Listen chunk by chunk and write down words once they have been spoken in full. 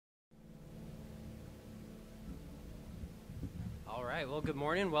right, well, good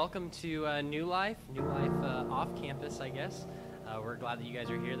morning. Welcome to New Life off campus, I guess. We're glad that you guys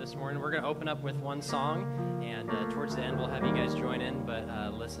are here this morning. We're going to open up with one song, and towards the end, we'll have you guys join in,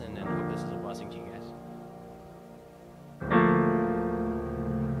 but listen and hope this is a blessing to you guys.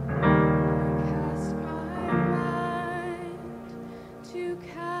 Cast my mind to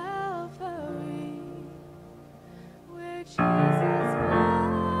Calvary, where Jesus bled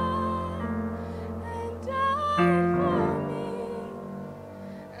and died for me.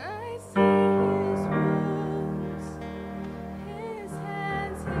 I see His wounds, His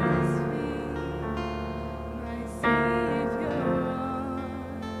hands, His feet, my Savior on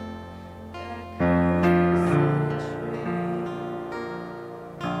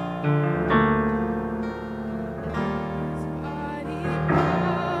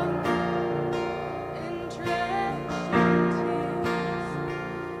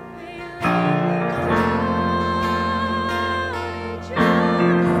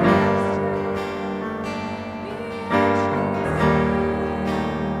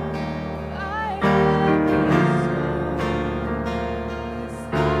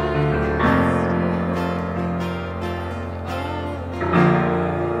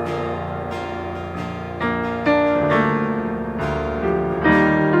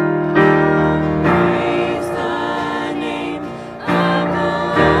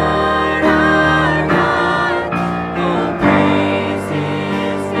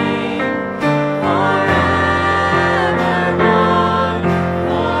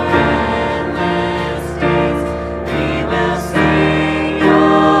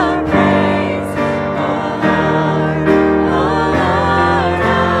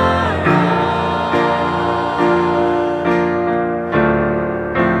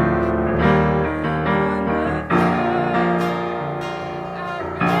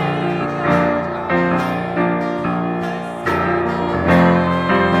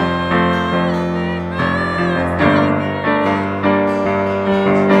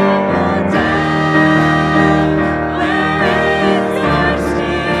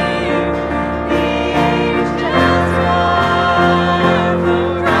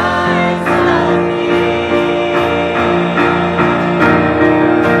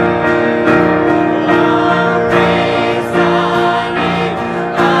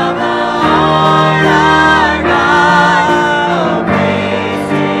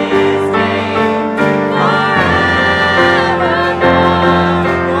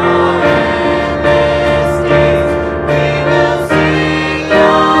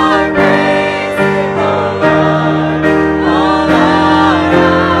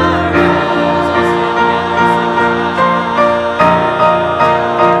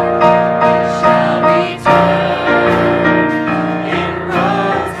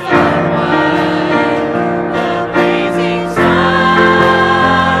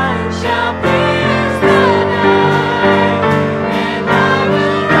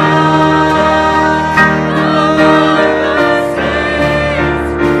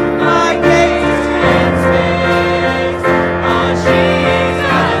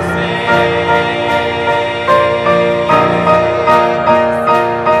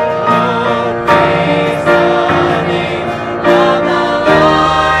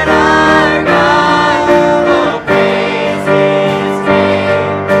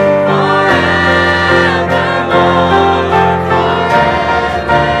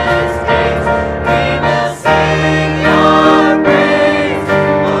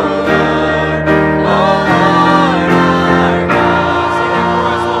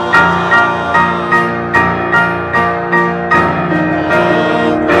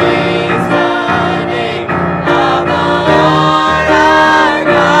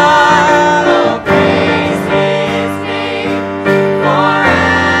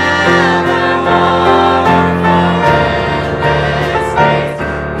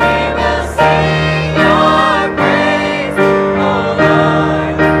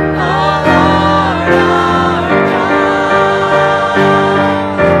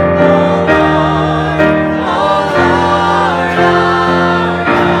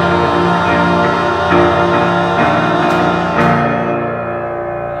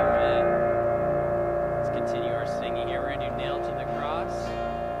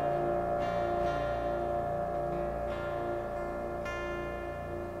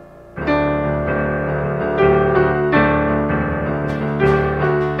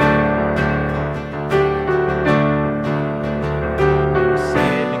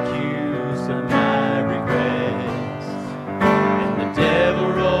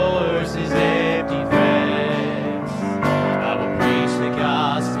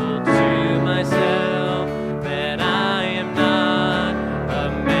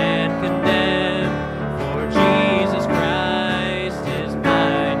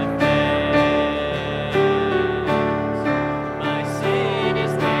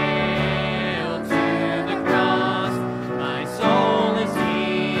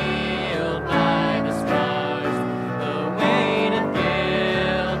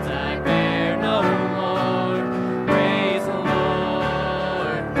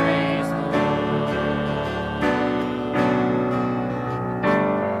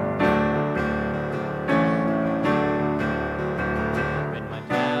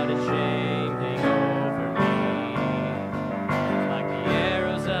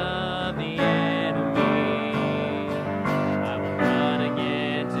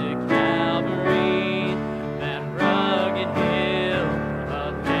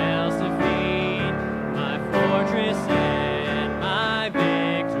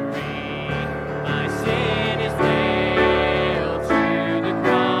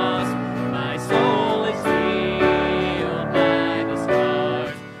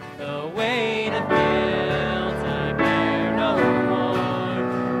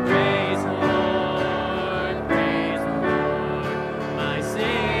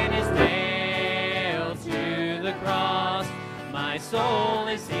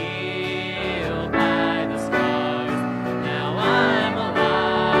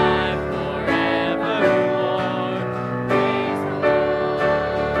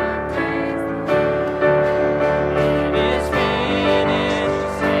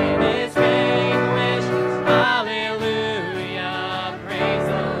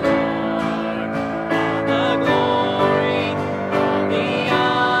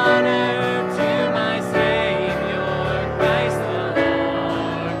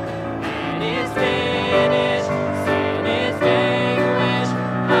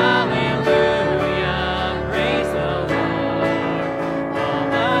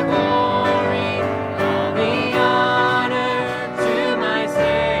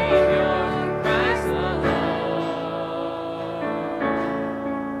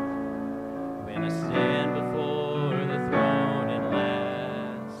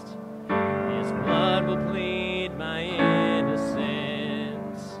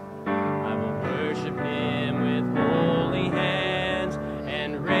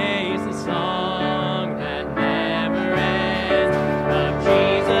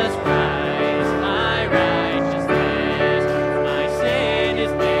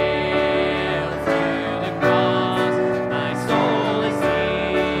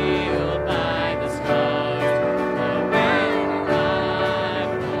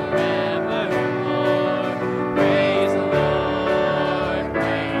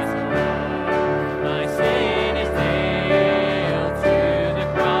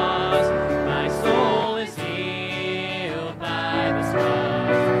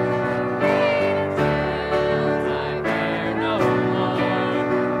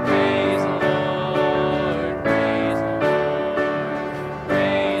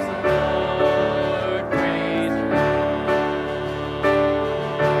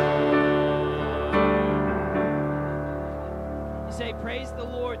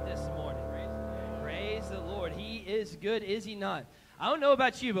good, is he not? I don't know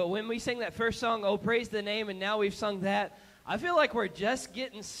about you, but when we sang that first song, Oh, Praise the Name, and now we've sung that, I feel like we're just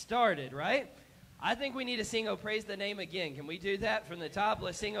getting started, right? I think we need to sing Oh, Praise the Name again. Can we do that from the top?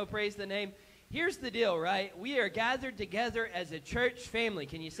 Let's sing Oh, Praise the Name. Here's the deal, right? We are gathered together as a church family.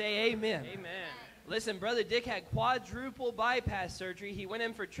 Can you say amen? Amen. Listen, Brother Dick had quadruple bypass surgery. He went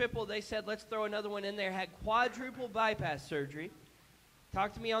in for triple. They said, let's throw another one in there. Had quadruple bypass surgery.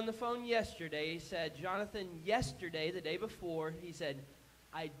 Talked to me on the phone yesterday. He said, Jonathan, yesterday, the day before, he said,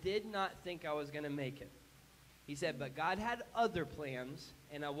 I did not think I was going to make it. He said, but God had other plans,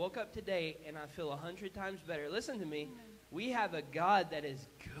 and I woke up today, and I feel 100 times better. Listen to me. We have a God that is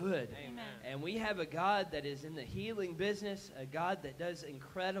good. Amen. And we have a God that is in the healing business, a God that does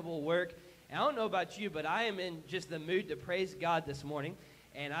incredible work. And I don't know about you, but I am in just the mood to praise God this morning.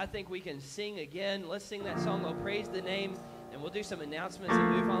 And I think we can sing again. Let's sing that song, Oh, Praise the Name. And we'll do some announcements and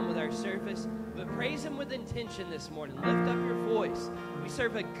move on with our service. But praise him with intention this morning. Lift up your voice. We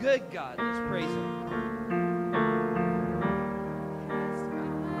serve a good God. Let's praise him. Cast my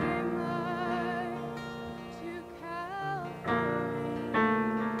mind to Calvary,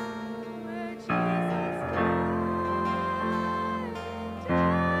 where Jesus died and died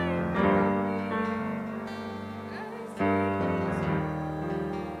for me. I see his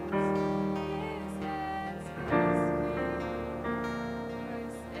wounds, his hands pierced me. My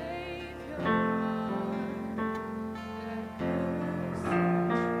Savior on that cursed tree.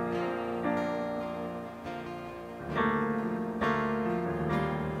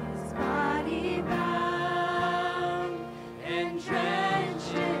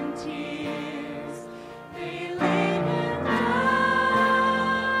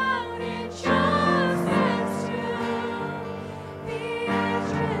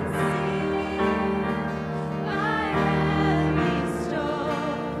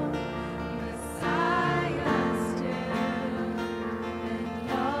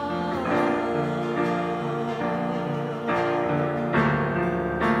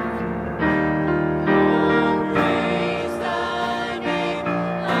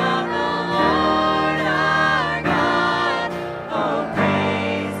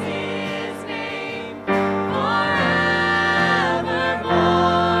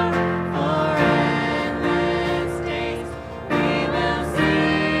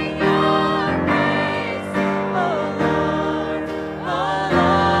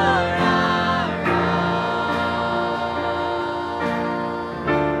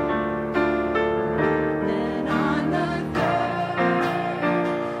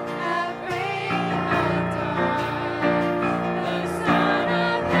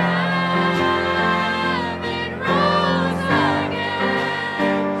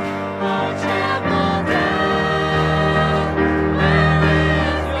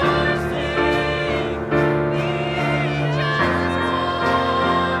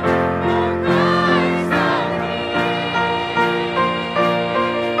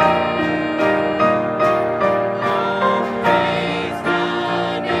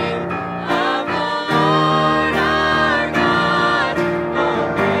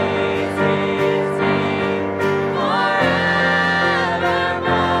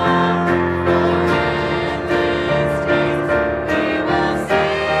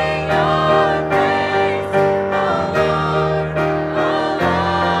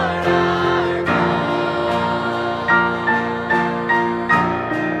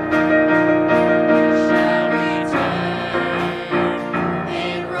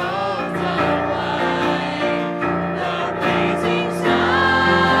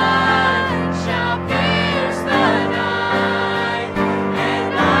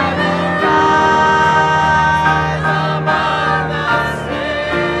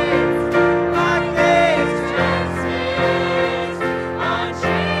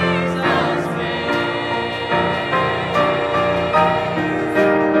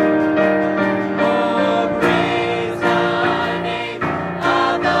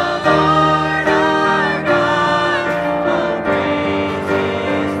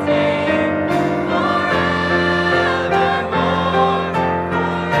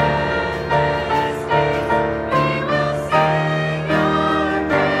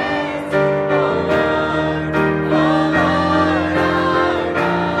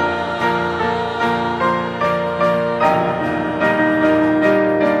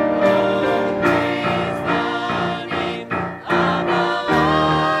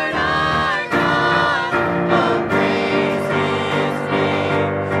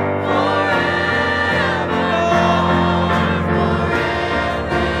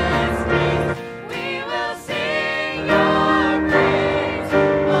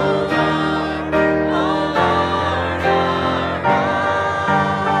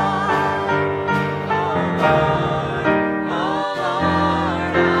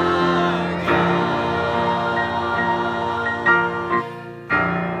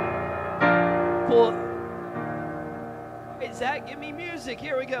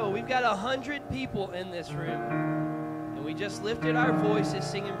 we go. We've got 100 people in this room. And we just lifted our voices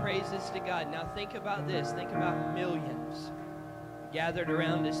singing praises to God. Now think about this. Think about millions gathered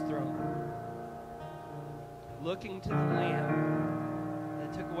around His throne, looking to the Lamb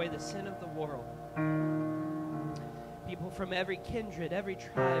that took away the sin of the world. People from every kindred, every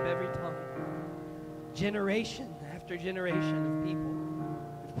tribe, every tongue. Generation after generation of people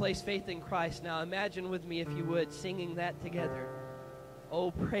who've placed faith in Christ. Now imagine with me, if you would, singing that together. Oh,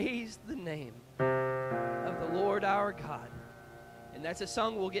 praise the name of the Lord our God. And that's a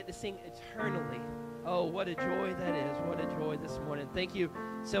song we'll get to sing eternally. Oh, what a joy that is. What a joy this morning. Thank you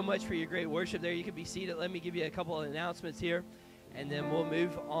so much for your great worship there. You can be seated. Let me give you a couple of announcements here, and then we'll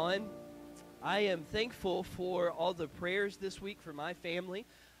move on. I am thankful for all the prayers this week for my family.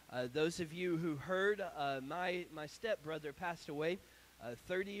 Those of you who heard, my stepbrother passed away,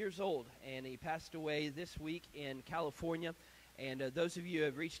 30 years old, and he passed away this week in California. And those of you who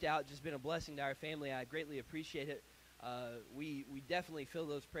have reached out, just been a blessing to our family. I greatly appreciate it. We definitely feel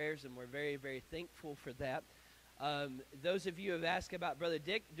those prayers, and we're very, very thankful for that. Those of you who have asked about Brother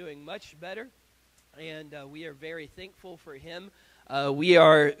Dick, doing much better, and we are very thankful for him. We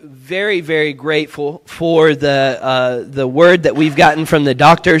are very, very grateful for the word that we've gotten from the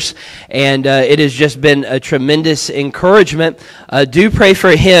doctors, and it has just been a tremendous encouragement. Do pray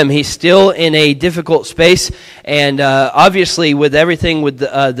for him. He's still in a difficult space, and obviously with everything with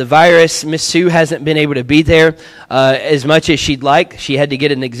the virus, Miss Sue hasn't been able to be there as much as she'd like. She had to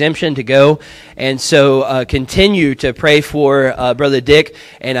get an exemption to go, and so continue to pray for Brother Dick,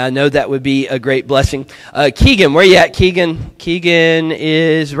 and I know that would be a great blessing. Keegan, where you at, Keegan? Keegan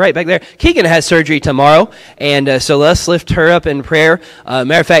is right back there. Keegan has surgery tomorrow, and so let's lift her up in prayer.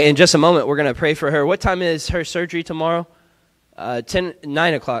 Matter of fact, in just a moment, we're going to pray for her. What time is her surgery tomorrow?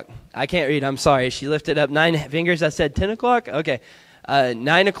 9 o'clock. I can't read. I'm sorry. She lifted up 9 fingers. I said 10 o'clock? Okay.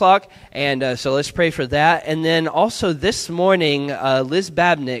 9 o'clock, and so let's pray for that. And then also this morning, Liz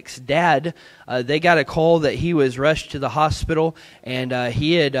Babnick's dad, they got a call that he was rushed to the hospital, and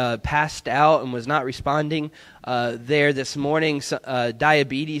he had passed out and was not responding there this morning.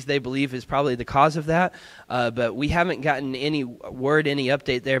 Diabetes, they believe, is probably the cause of that, but we haven't gotten any word, any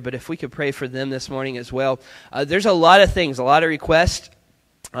update there. But if we could pray for them this morning as well. There's a lot of things, a lot of requests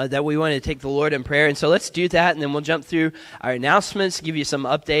that we want to take the Lord in prayer. And so let's do that, and then we'll jump through our announcements, give you some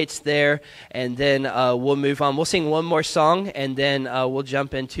updates there, and then we'll move on. We'll sing one more song, and then we'll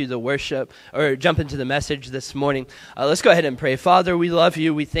jump into the worship, or jump into the message this morning. Let's go ahead and pray. Father, we love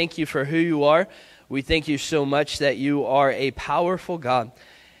you. We thank you for who you are. We thank you so much that you are a powerful God.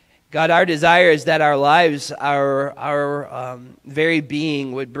 God, our desire is that our lives, our very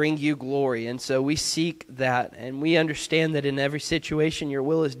being would bring you glory. And so we seek that, and we understand that in every situation your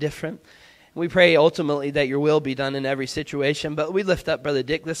will is different. We pray ultimately that your will be done in every situation. But we lift up Brother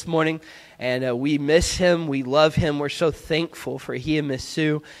Dick this morning, and we miss him. We love him. We're so thankful for he and Miss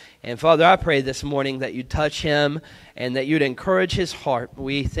Sue. And Father, I pray this morning that you touch him and that you'd encourage his heart.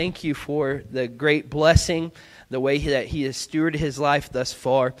 We thank you for the great blessing, the way that he has stewarded his life thus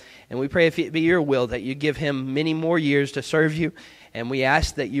far. And we pray, if it be your will, that you give him many more years to serve you. And we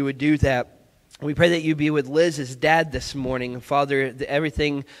ask that you would do that. We pray that you be with Liz's dad this morning. Father,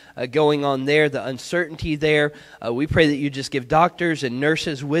 everything going on there, the uncertainty there, we pray that you just give doctors and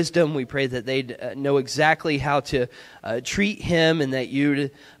nurses wisdom. We pray that they'd know exactly how to treat him, and that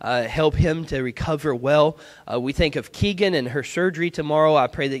you'd help him to recover well. We think of Keegan and her surgery tomorrow. I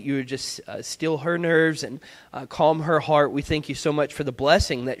pray that you would just still her nerves and calm her heart. We thank you so much for the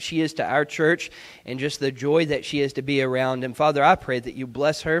blessing that she is to our church, and just the joy that she is to be around. And Father, I pray that you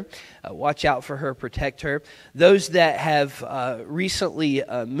bless her, watch out for her, protect her. Those that have recently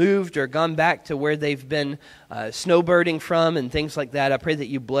moved or gone back to where they've been snowbirding from and things like that, I pray that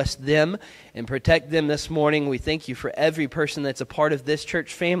you bless them and protect them this morning. We thank you for every person that's a part of this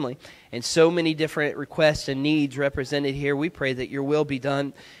church family, and so many different requests and needs represented here. We pray that your will be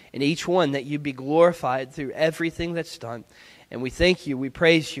done in each one, that you be glorified through everything that's done. And we thank you, we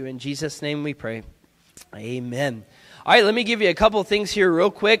praise you. In Jesus' name we pray. Amen. All right, let me give you a couple things here real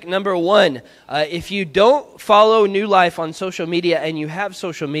quick. Number one, if you don't follow New Life on social media and you have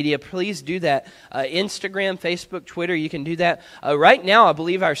social media, please do that. Instagram, Facebook, Twitter, you can do that. Right now, I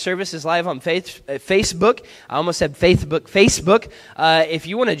believe our service is live on Facebook. I almost said Facebook. If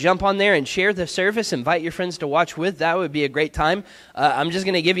you want to jump on there and share the service, invite your friends to watch with, that would be a great time. I'm just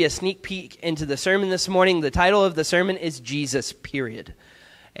going to give you a sneak peek into the sermon this morning. The title of the sermon is Jesus, period.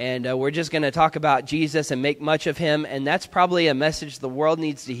 And we're just going to talk about Jesus and make much of him. And that's probably a message the world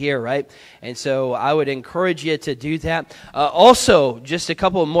needs to hear, right? And so I would encourage you to do that. Also, just a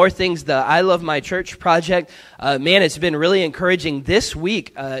couple more things. The I Love My Church project, man, it's been really encouraging. This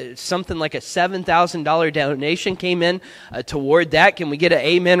week, something like a $7,000 donation came in toward that. Can we get an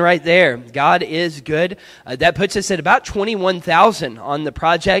amen right there? God is good. That puts us at about $21,000 on the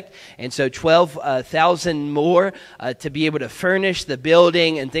project. And so $12,000 more to be able to furnish the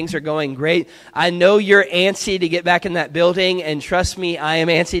building, and things are going great. I know you're antsy to get back in that building, and trust me, I am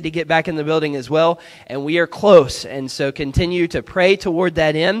antsy to get back in the building as well, and we are close. And so continue to pray toward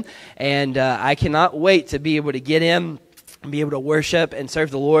that end, and I cannot wait to be able to get in and be able to worship and serve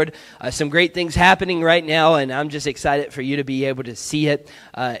the Lord. Some great things happening right now, and I'm just excited for you to be able to see it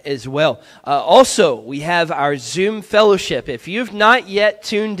as well. Also, we have our Zoom fellowship. If you've not yet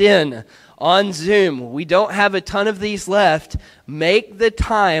tuned in on Zoom, we don't have a ton of these left. Make the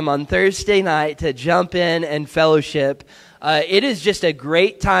time on Thursday night to jump in and fellowship. It is just a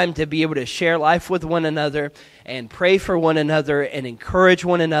great time to be able to share life with one another and pray for one another and encourage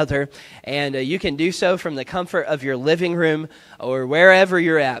one another. And you can do so from the comfort of your living room or wherever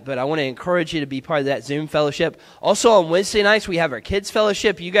you're at. But I want to encourage you to be part of that Zoom fellowship. Also on Wednesday nights, we have our kids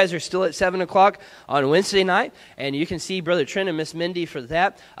fellowship. You guys are still at 7 o'clock on Wednesday night. And you can see Brother Trent and Miss Mindy for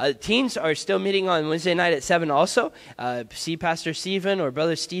that. Teens are still meeting on Wednesday night at 7 also. See Pastor Stephen or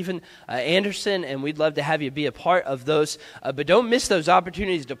Brother Stephen Anderson. And we'd love to have you be a part of those. But don't miss those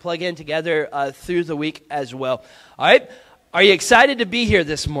opportunities to plug in together through the week as well. All right. Are you excited to be here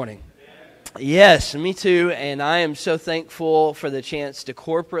this morning? Yes, me too, and I am so thankful for the chance to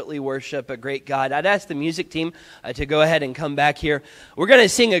corporately worship a great God. I'd ask the music team to go ahead and come back here. We're going to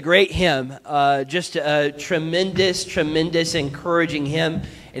sing a great hymn, just a tremendous, tremendous, encouraging hymn,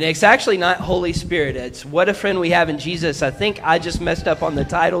 and it's actually not Holy Spirit. It's What a Friend We Have in Jesus. I think I just messed up on the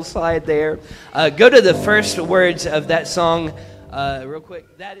title slide there. Go to the first words of that song real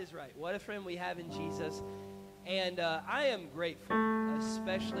quick. That is right. What a Friend We Have in Jesus. And I am grateful,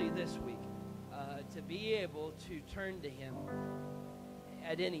 especially this week, to be able to turn to him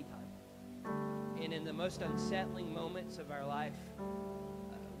at any time. And in the most unsettling moments of our life,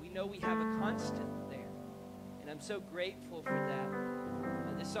 we know we have a constant there. And I'm so grateful for that.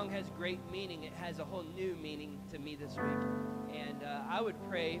 This song has great meaning. It has a whole new meaning to me this week. And I would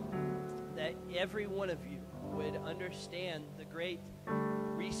pray that every one of you would understand the great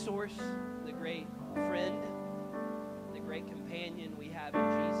resource, the great friend, the great companion we have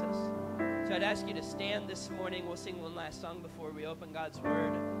in Jesus. So I'd ask you to stand this morning. We'll sing one last song before we open God's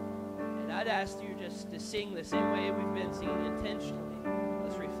Word. And I'd ask you just to sing the same way we've been singing intentionally.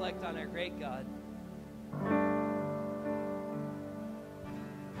 Let's reflect on our great God.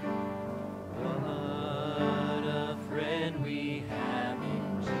 What a friend we have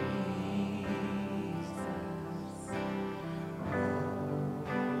in Jesus.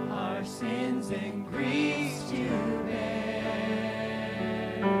 Our sins and griefs to bear.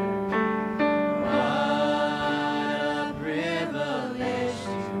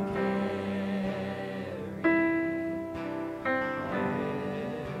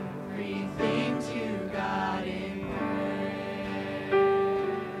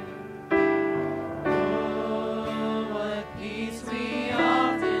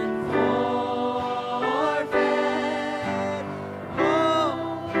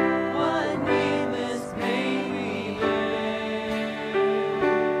 What needless pain we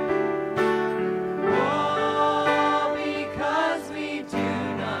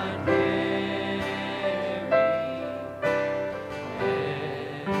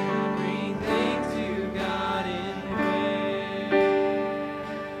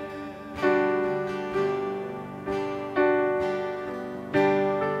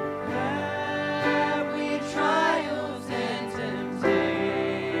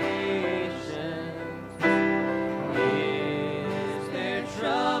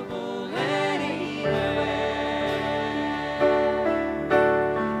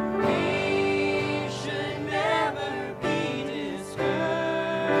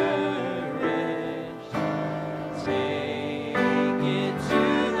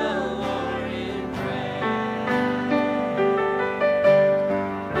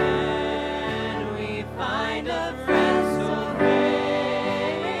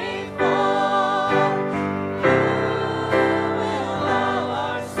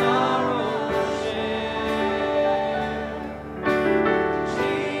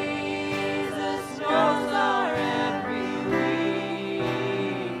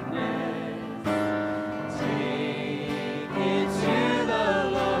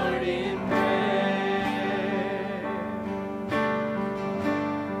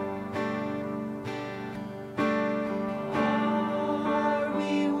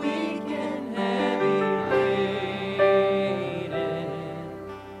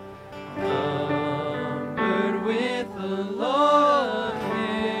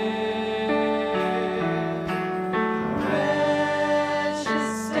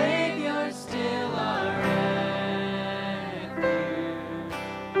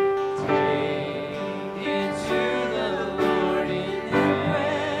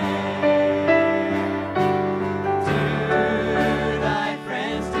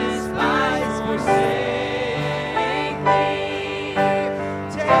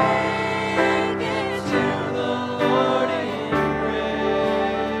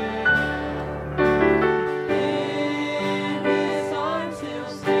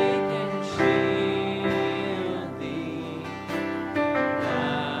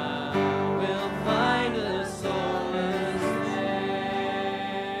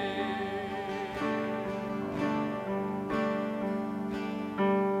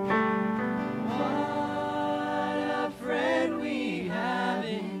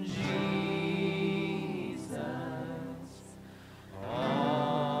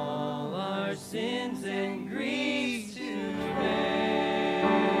sins and griefs to bear.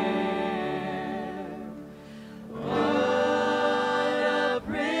 What a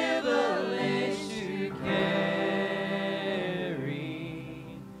privilege to carry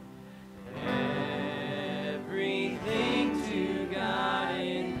everything to God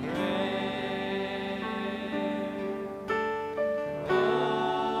in prayer.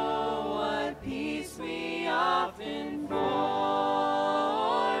 Oh, what peace we often forfeit.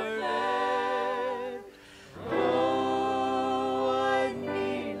 Oh, what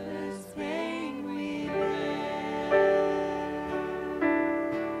needless pain we bear.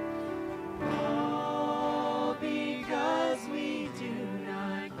 All because we do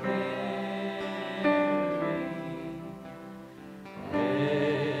not carry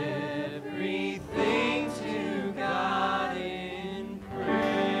everything to God in prayer.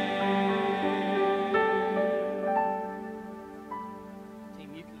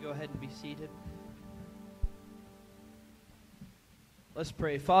 Team, you can go ahead and be seated. Let's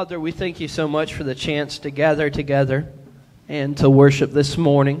pray. Father, we thank you so much for the chance to gather together and to worship this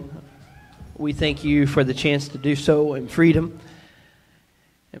morning. We thank you for the chance to do so in freedom.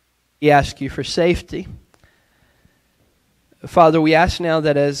 We ask you for safety. Father, we ask now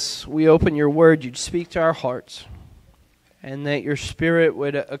that as we open your word, you'd speak to our hearts and that your Spirit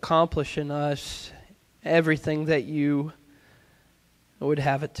would accomplish in us everything that you would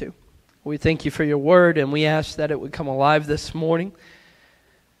have it to. We thank you for your word, and we ask that it would come alive this morning.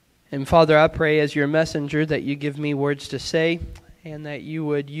 And Father, I pray as your messenger that you give me words to say and that you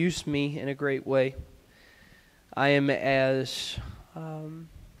would use me in a great way. I'm as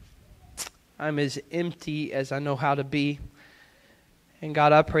empty as I know how to be. And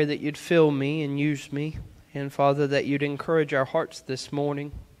God, I pray that you'd fill me and use me. And Father, that you'd encourage our hearts this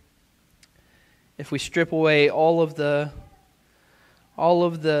morning. If we strip away all of the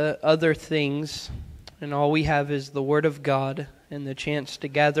other things, and all we have is the Word of God and the chance to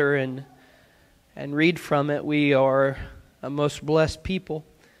gather and read from it, we are a most blessed people.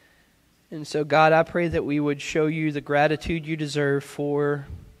 And so, God, I pray that we would show you the gratitude you deserve for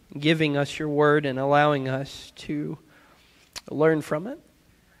giving us your Word and allowing us to learn from it.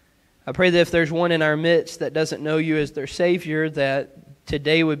 I pray that if there's one in our midst that doesn't know you as their Savior, that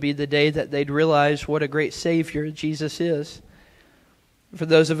today would be the day that they'd realize what a great Savior Jesus is. For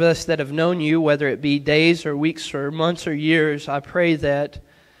those of us that have known you, whether it be days or weeks or months or years, I pray that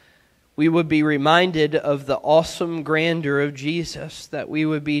we would be reminded of the awesome grandeur of Jesus, that we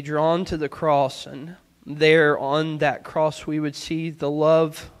would be drawn to the cross, and there on that cross we would see the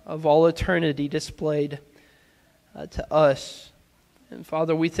love of all eternity displayed to us. And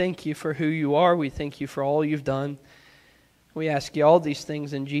Father, we thank you for who you are. We thank you for all you've done. We ask you all these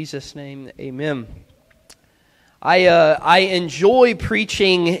things in Jesus' name. Amen. I enjoy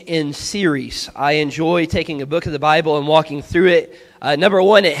preaching in series. I enjoy taking a book of the Bible and walking through it. Number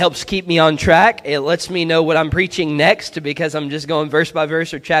one, it helps keep me on track. It lets me know what I'm preaching next because I'm just going verse by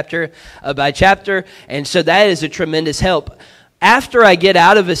verse or chapter by chapter. And so that is a tremendous help. After I get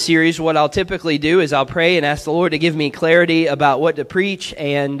out of a series, what I'll typically do is I'll pray and ask the Lord to give me clarity about what to preach,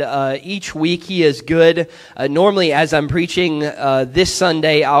 and each week He is good. Normally, as I'm preaching this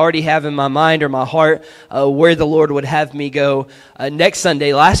Sunday, I already have in my mind or my heart where the Lord would have me go next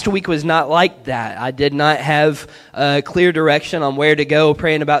Sunday. Last week was not like that. I did not have clear direction on where to go,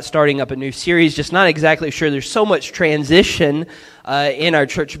 praying about starting up a new series, just not exactly sure. There's so much transition in our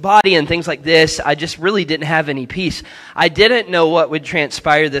church body and things like this. I just really didn't have any peace. I didn't know what would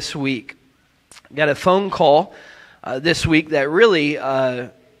transpire this week. Got a phone call this week that really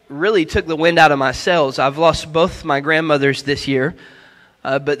took the wind out of my sails. I've lost both my grandmothers this year,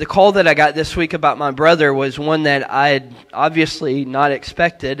 but the call that I got this week about my brother was one that I had obviously not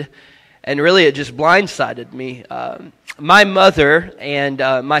expected, and really it just blindsided me. My mother and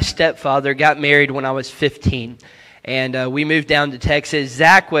my stepfather got married when I was 15. And we moved down to Texas.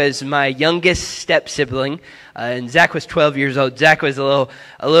 Zach was my youngest step-sibling, and Zach was 12 years old. Zach was a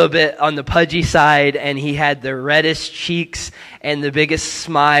little bit on the pudgy side, and he had the reddest cheeks and the biggest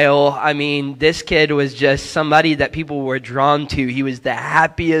smile. I mean, this kid was just somebody that people were drawn to. He was the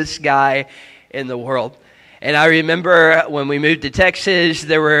happiest guy in the world. And I remember when we moved to Texas,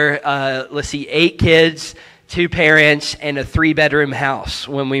 there were, 8 kids, 2 parents, and a 3-bedroom house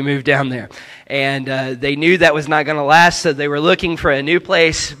when we moved down there. And they knew that was not going to last, so they were looking for a new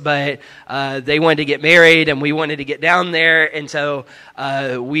place, but they wanted to get married, and we wanted to get down there, and so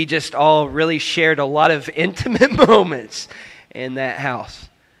we just all really shared a lot of intimate moments in that house.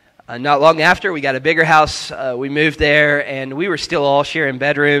 Not long after, we got a bigger house. We moved there, and we were still all sharing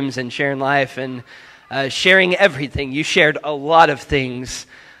bedrooms and sharing life and sharing everything. You shared a lot of things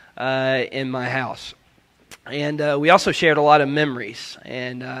in my house. And we also shared a lot of memories.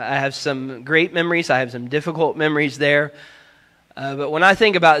 And I have some great memories. I have some difficult memories there. But when I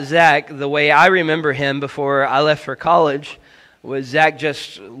think about Zach, the way I remember him before I left for college was Zach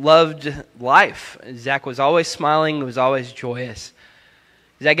just loved life. Zach was always smiling, was always joyous.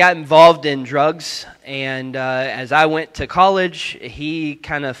 Zach got involved in drugs, and as I went to college, he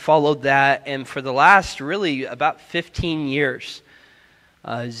kind of followed that. And for the last really about 15 years,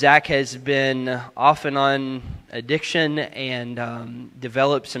 Zach has been off and on addiction and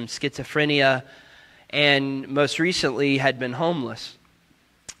developed some schizophrenia, and most recently had been homeless.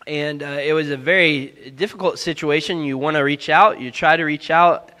 And it was a very difficult situation. You want to reach out, you try to reach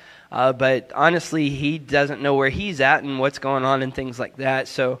out, but honestly, he doesn't know where he's at and what's going on and things like that.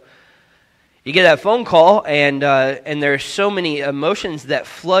 So you get that phone call, and there's so many emotions that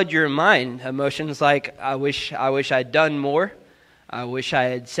flood your mind. Emotions like, I wish I'd done more. I wish I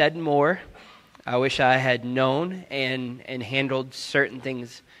had said more. I wish I had known and handled certain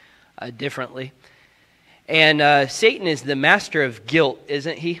things differently. And Satan is the master of guilt,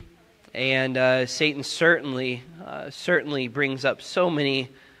 isn't he? And Satan certainly brings up so many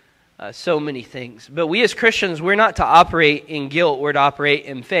things. But we as Christians, we're not to operate in guilt. We're to operate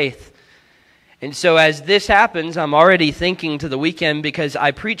in faith. And so as this happens, I'm already thinking to the weekend, because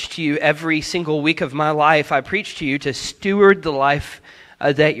I preach to you every single week of my life. I preach to you to steward the life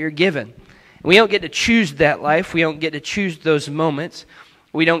that you're given. We don't get to choose that life. We don't get to choose those moments.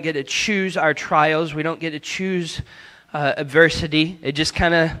 We don't get to choose our trials. We don't get to choose adversity. It just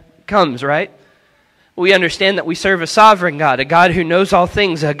kind of comes, right? We understand that we serve a sovereign God, a God who knows all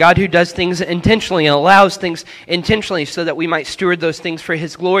things, a God who does things intentionally and allows things intentionally so that we might steward those things for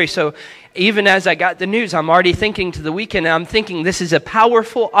His glory. So even as I got the news, I'm already thinking to the weekend, and I'm thinking this is a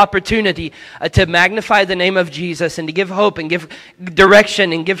powerful opportunity to magnify the name of Jesus and to give hope and give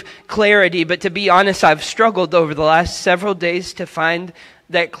direction and give clarity. But to be honest, I've struggled over the last several days to find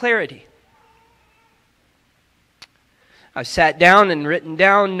that clarity. I've sat down and written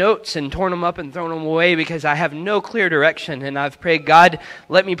down notes and torn them up and thrown them away because I have no clear direction. And I've prayed, God,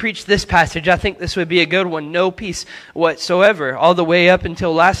 let me preach this passage. I think this would be a good one. No peace whatsoever, all the way up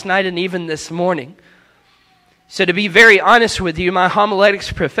until last night and even this morning. So to be very honest with you, my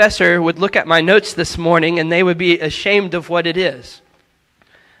homiletics professor would look at my notes this morning and they would be ashamed of what it is.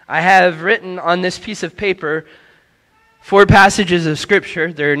 I have written on this piece of paper 4 passages of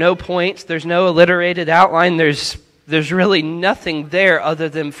Scripture. There are no points. There's no alliterated outline. There's really nothing there other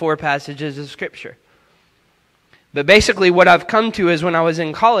than 4 passages of Scripture. But basically what I've come to is when I was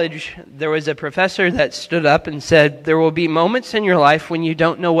in college, there was a professor that stood up and said, there will be moments in your life when you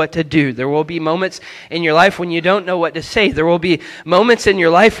don't know what to do. There will be moments in your life when you don't know what to say. There will be moments in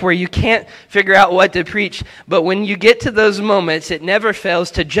your life where you can't figure out what to preach. But when you get to those moments, it never fails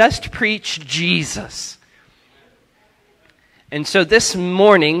to just preach Jesus. And so this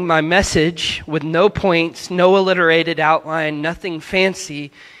morning, my message, with no points, no alliterated outline, nothing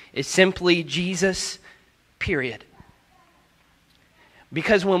fancy, is simply Jesus, period.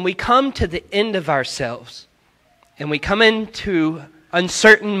 Because when we come to the end of ourselves, and we come into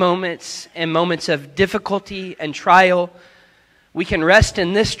uncertain moments and moments of difficulty and trial, we can rest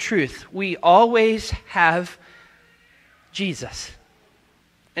in this truth. We always have Jesus.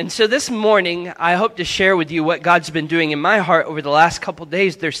 And so this morning, I hope to share with you what God's been doing in my heart over the last couple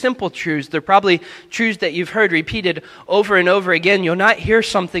days. They're simple truths. They're probably truths that you've heard repeated over and over again. You'll not hear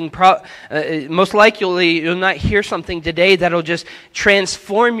something, most likely you'll not hear something today that'll just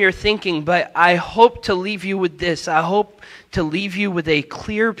transform your thinking. But I hope to leave you with this. I hope to leave you with a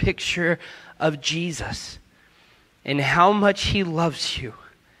clear picture of Jesus and how much He loves you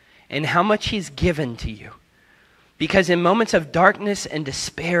and how much He's given to you. Because in moments of darkness and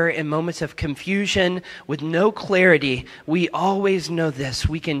despair, in moments of confusion with no clarity, we always know this.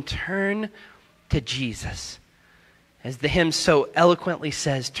 We can turn to Jesus. As the hymn so eloquently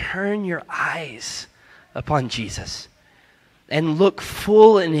says, turn your eyes upon Jesus and look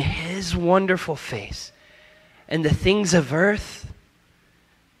full in His wonderful face. And the things of earth,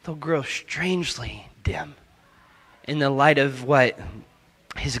 they'll grow strangely dim in the light of what?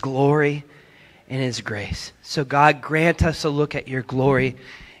 His glory and His grace. So God, grant us a look at your glory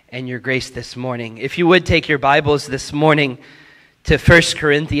and your grace this morning. If you would take your Bibles this morning to 1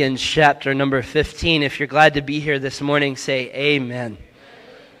 Corinthians chapter number 15. If you're glad to be here this morning, say amen.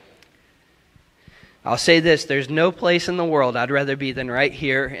 I'll say this, there's no place in the world I'd rather be than right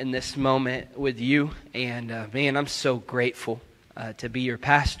here in this moment with you. And man, I'm so grateful to be your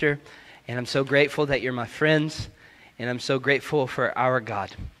pastor. And I'm so grateful that you're my friends. And I'm so grateful for our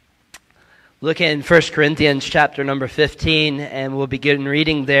God. Look in 1 Corinthians chapter number 15, and we'll begin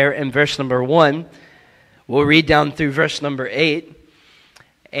reading there in verse number 1. We'll read down through verse number 8.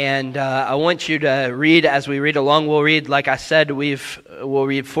 And I want you to read as we read along. We'll read, like I said, we'll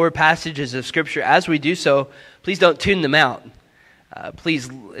read 4 passages of Scripture. As we do so, please don't tune them out.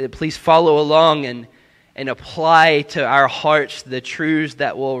 Please follow along and apply to our hearts the truths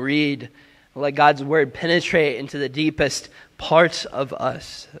that we'll read. Let God's Word penetrate into the deepest parts of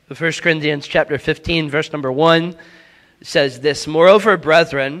us. 1 Corinthians chapter 15, verse number 1 says this, "Moreover,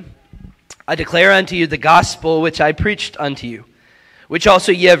 brethren, I declare unto you the gospel which I preached unto you, which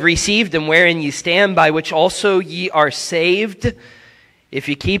also ye have received, and wherein ye stand, by which also ye are saved, if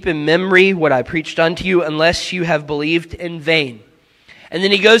ye keep in memory what I preached unto you, unless you have believed in vain." And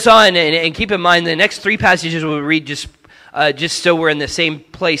then he goes on, and keep in mind, the next 3 passages we'll read just so we're in the same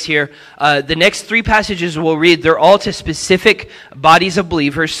place here. The next 3 passages we'll read, they're all to specific bodies of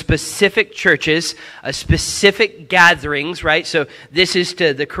believers, specific churches, specific gatherings, right? So this is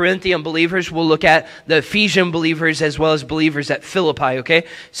to the Corinthian believers. We'll look at the Ephesian believers as well as believers at Philippi, okay?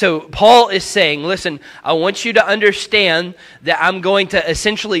 So Paul is saying, listen, I want you to understand that I'm going to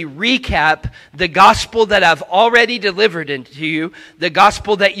essentially recap the gospel that I've already delivered into you, the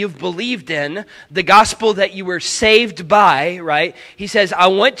gospel that you've believed in, the gospel that you were saved by, right? He says, I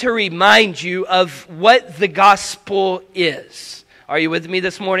want to remind you of what the gospel is. Are you with me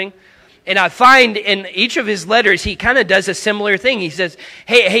this morning? And I find in each of his letters, he kind of does a similar thing. He says,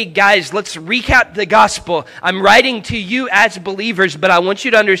 hey guys, let's recap the gospel. I'm writing to you as believers, but I want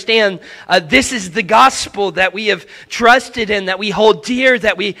you to understand this is the gospel that we have trusted in, that we hold dear,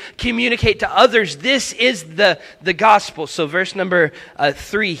 that we communicate to others. This is the gospel. So verse number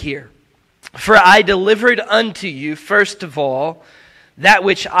 3 here. "For I delivered unto you, first of all, that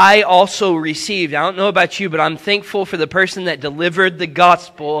which I also received." I don't know about you, but I'm thankful for the person that delivered the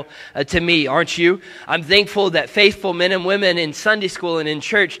gospel to me, aren't you? I'm thankful that faithful men and women in Sunday school and in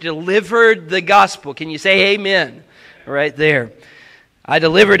church delivered the gospel. Can you say amen? Right there. "I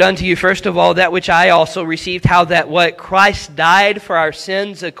delivered unto you, first of all, that which I also received, how that what Christ died for our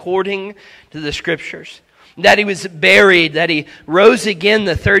sins according to the Scriptures, that he was buried, that he rose again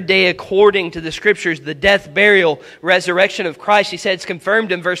the 3rd day according to the Scriptures," the death, burial, resurrection of Christ. He said it's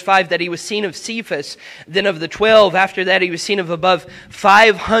confirmed in verse 5 that he was seen of Cephas, then of the 12. After that he was seen of above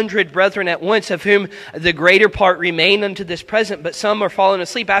 500 brethren at once, of whom the greater part remain unto this present, but some are fallen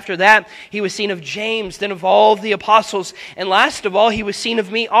asleep. After that he was seen of James, then of all the apostles. And last of all he was seen of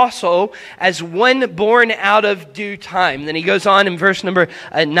me also, as one born out of due time. Then he goes on in verse number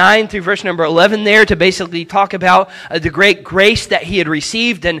 9 through verse number 11 there to basically talk about the great grace that he had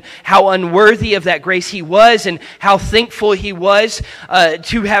received and how unworthy of that grace he was and how thankful he was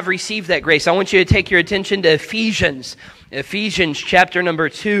to have received that grace. I want you to take your attention to Ephesians chapter number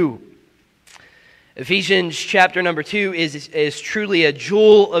 2. Ephesians chapter number 2 is truly a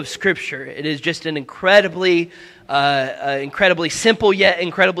jewel of Scripture. It is just an incredibly simple yet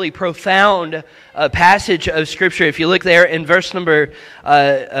incredibly profound passage of Scripture. If you look there in verse number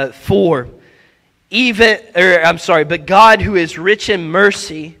 4, but God, who is rich in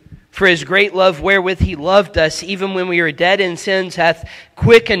mercy, for his great love wherewith he loved us, even when we were dead in sins, hath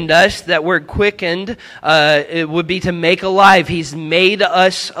quickened us. That word quickened, it would be to make alive. He's made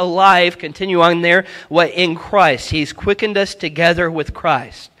us alive. Continue on there. What? In Christ. He's quickened us together with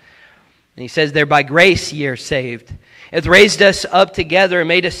Christ. And he says there, by grace ye are saved. Hath raised us up together and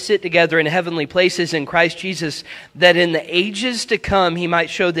made us sit together in heavenly places in Christ Jesus, that in the ages to come he might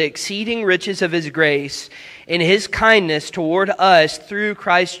show the exceeding riches of his grace in his kindness toward us through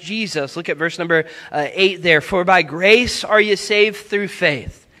Christ Jesus. Look at verse number 8 there. "For by grace are ye saved through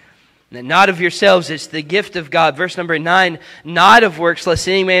faith. And not of yourselves, it's the gift of God." Verse number 9, "Not of works, lest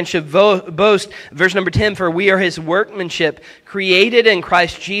any man should boast." Verse number 10, "For we are his workmanship, created in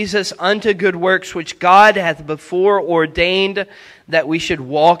Christ Jesus unto good works, which God hath before ordained that we should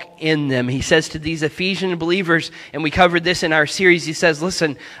walk in them." He says to these Ephesian believers, and we covered this in our series, he says,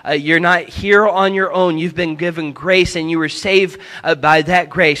 listen, you're not here on your own. You've been given grace, and you were saved by that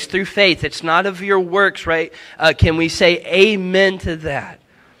grace through faith. It's not of your works, right? Can we say amen to that?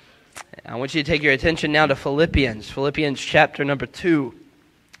 I want you to take your attention now to Philippians chapter number 2.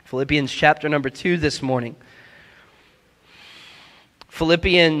 Philippians chapter number 2 this morning.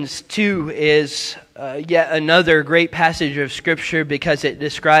 Philippians 2 is yet another great passage of Scripture because it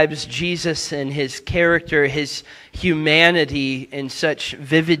describes Jesus and his character, his humanity in such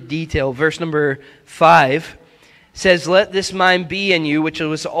vivid detail. Verse number 5 says, "Let this mind be in you, which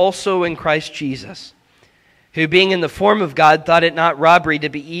was also in Christ Jesus, who being in the form of God thought it not robbery to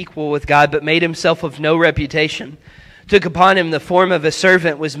be equal with God, but made himself of no reputation, took upon him the form of a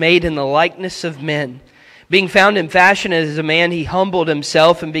servant, was made in the likeness of men. Being found in fashion as a man, he humbled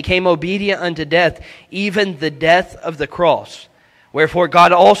himself and became obedient unto death, even the death of the cross. Wherefore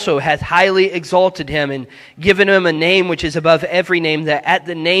God also hath highly exalted him, and given him a name which is above every name, that at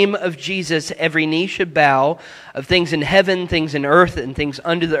the name of Jesus every knee should bow, of things in heaven, things in earth, and things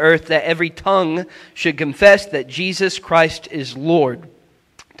under the earth, that every tongue should confess that Jesus Christ is Lord,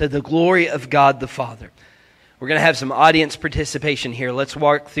 to the glory of God the Father. We're going to have some audience participation here. Let's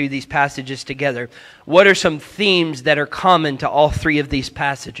walk through these passages together. What are some themes that are common to all three of these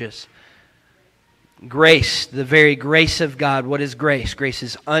passages? Grace, the very grace of God. What is grace? Grace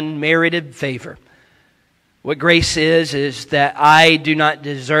is unmerited favor. What grace is that I do not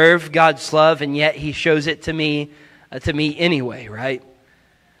deserve God's love, and yet He shows it to me anyway, right?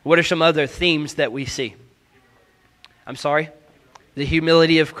 What are some other themes that we see? I'm sorry? The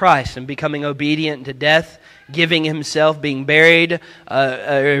humility of Christ and becoming obedient to death, giving Himself, being buried,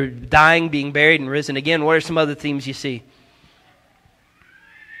 dying, being buried, and risen again. What are some other themes you see?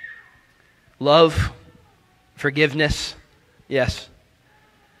 Love, forgiveness, yes.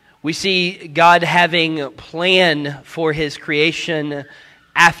 We see God having a plan for His creation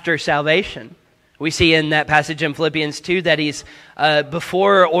after salvation. We see in that passage in Philippians 2 that He's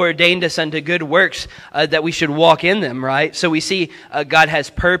before ordained us unto good works that we should walk in them, right? So we see God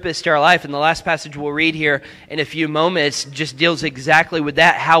has purpose to our life. And the last passage we'll read here in a few moments just deals exactly with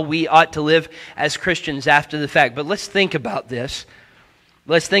that, how we ought to live as Christians after the fact. But let's think about this.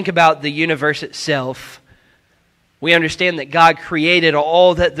 Let's think about the universe itself. We understand that God created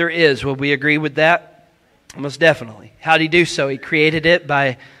all that there is. Will we agree with that? Most definitely. How did He do so? He created it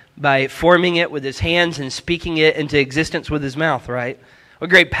by forming it with His hands and speaking it into existence with His mouth, right?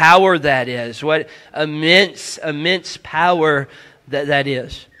 What great power that is. What immense power that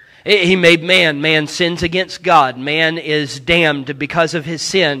is. He made man. Man sins against God. Man is damned because of his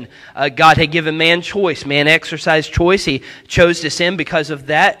sin. God had given man choice. Man exercised choice. He chose to sin. Because of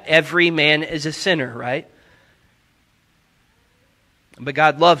that, every man is a sinner, right? But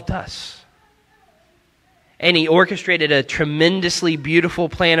God loved us. And He orchestrated a tremendously beautiful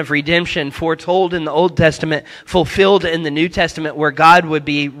plan of redemption foretold in the Old Testament, fulfilled in the New Testament, where God would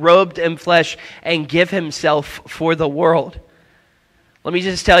be robed in flesh and give Himself for the world. Let me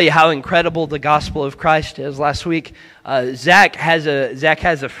just tell you how incredible the gospel of Christ is. Last week, Zach has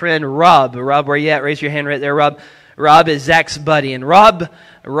a friend, Rob. Rob, where you at? Raise your hand right there, Rob. Rob is Zach's buddy, and Rob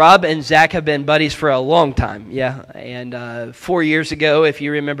and Zach have been buddies for a long time. Yeah, and 4 years ago, if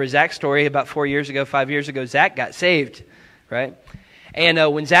you remember Zach's story, about 5 years ago, Zach got saved, right?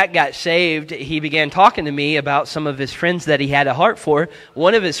 And when Zach got saved, he began talking to me about some of his friends that he had a heart for.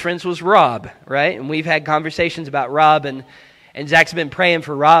 One of his friends was Rob, right? And we've had conversations about Rob, and Zach's been praying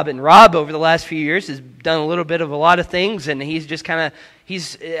for Rob. And Rob, over the last few years, has done a little bit of a lot of things. And he's just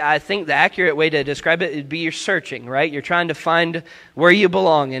I think the accurate way to describe it would be you're searching, right? You're trying to find where you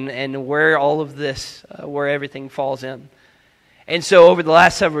belong and where all of this, where everything falls in. And so over the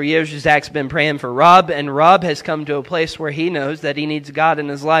last several years, Zach's been praying for Rob. And Rob has come to a place where he knows that he needs God in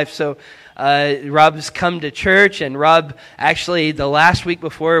his life. So Rob's come to church, and Rob, actually, the last week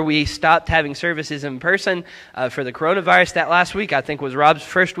before we stopped having services in person for the coronavirus, that last week, I think, was Rob's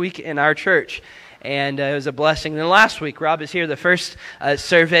first week in our church. And it was a blessing. Then last week, Rob is here, the first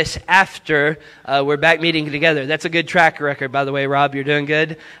service after we're back meeting together. That's a good track record, by the way, Rob. You're doing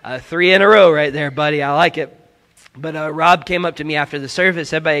good. 3 in a row right there, buddy. I like it. But Rob came up to me after the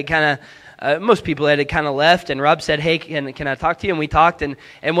service. Everybody kind of... most people had kind of left, and Rob said, "Hey, can I talk to you?" And we talked, and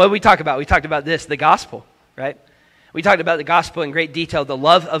what did we talk about? We talked about this, the gospel, right? We talked about the gospel in great detail, the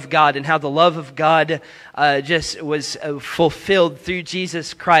love of God, and how the love of God just was fulfilled through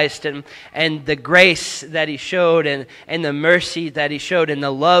Jesus Christ, and the grace that He showed, and the mercy that He showed, and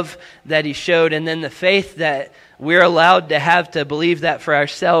the love that He showed, and then the faith that we're allowed to have to believe that for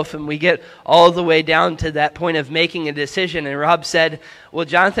ourselves. And we get all the way down to that point of making a decision. And Rob said, "Well,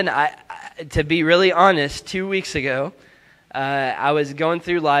 Jonathan, to be really honest, 2 weeks ago, I was going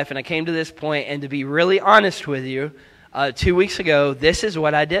through life and I came to this point, and to be really honest with you, 2 weeks ago, this is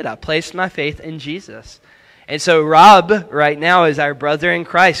what I did. I placed my faith in Jesus." And so Rob right now is our brother in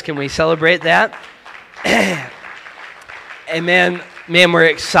Christ. Can we celebrate that? And man, we're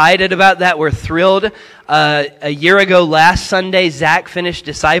excited about that. We're thrilled. A year ago last Sunday, Zach finished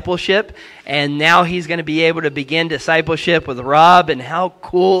discipleship, and now he's going to be able to begin discipleship with Rob. And how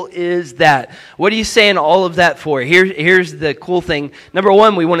cool is that? What are you saying all of that for? Here's the cool thing. Number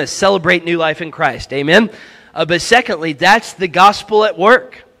one, we want to celebrate new life in Christ. Amen? But secondly, that's the gospel at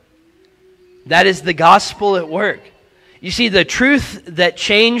work. That is the gospel at work. You see, the truth that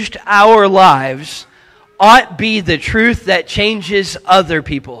changed our lives ought be the truth that changes other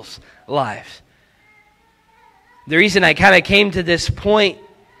people's lives. The reason I kind of came to this point,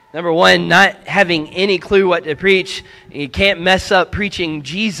 number one, not having any clue what to preach. You can't mess up preaching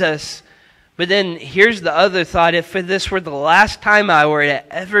Jesus. But then here's the other thought. If this were the last time I were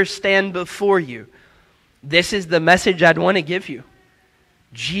to ever stand before you, this is the message I'd want to give you.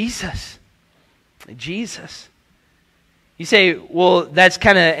 Jesus. Jesus. You say, well, that's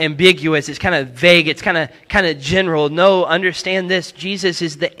kind of ambiguous. It's kind of vague. It's kind of general. No, understand this. Jesus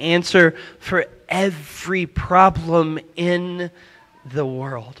is the answer for every problem in the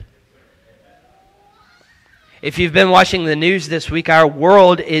world. If you've been watching the news this week, our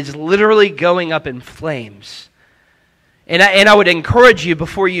world is literally going up in flames. And I would encourage you,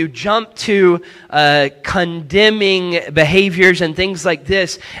 before you jump to condemning behaviors and things like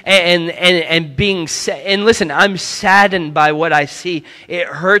this, and listen, I'm saddened by what I see. It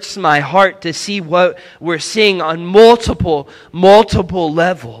hurts my heart to see what we're seeing on multiple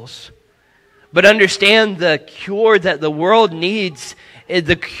levels. But understand the cure that the world needs.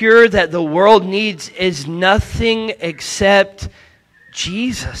 The cure that the world needs is nothing except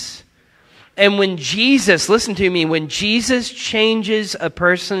Jesus. And when Jesus, listen to me, when Jesus changes a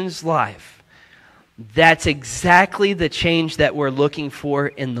person's life, that's exactly the change that we're looking for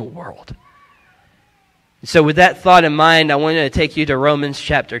in the world. So with that thought in mind, I want to take you to Romans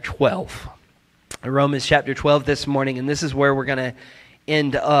chapter 12. Romans chapter 12 this morning, and this is where we're going to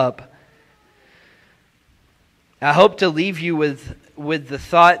end up. I hope to leave you with the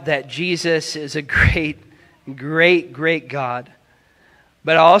thought that Jesus is a great God.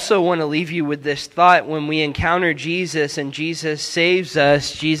 But I also want to leave you with this thought: when we encounter Jesus and Jesus saves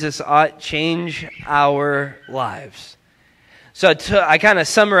us, Jesus ought change our lives. So I kind of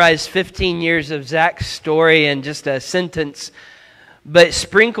summarized 15 years of Zach's story in just a sentence. But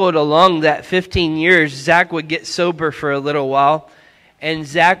sprinkled along that 15 years, Zach would get sober for a little while. And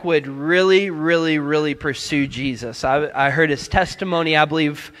Zach would really pursue Jesus. I heard his testimony. I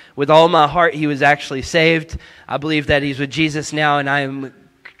believe with all my heart he was actually saved. I believe that he's with Jesus now, and I am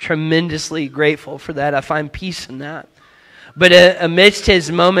tremendously grateful for that. I find peace in that. But amidst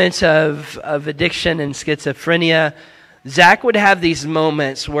his moments of addiction and schizophrenia, Zach would have these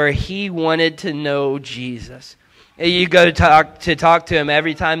moments where he wanted to know Jesus. You go to talk to him.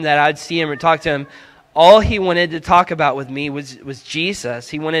 Every time that I'd see him or talk to him, all he wanted to talk about with me was Jesus.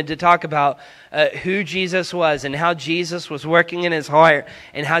 He wanted to talk about who Jesus was and how Jesus was working in his heart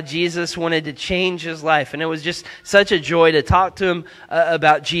and how Jesus wanted to change his life. And it was just such a joy to talk to him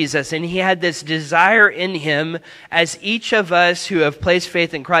about Jesus. And he had this desire in him, as each of us who have placed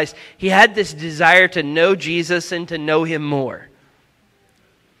faith in Christ, he had this desire to know Jesus and to know him more.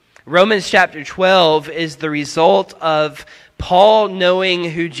 Romans chapter 12 is the result of Paul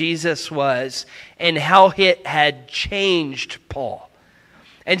knowing who Jesus was and how it had changed Paul.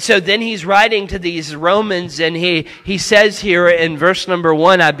 And so then he's writing to these Romans, and he says here in verse number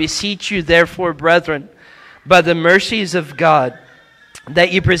 1, I beseech you therefore, brethren, by the mercies of God,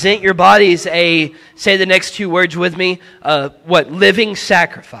 that you present your bodies say the next two words with me, living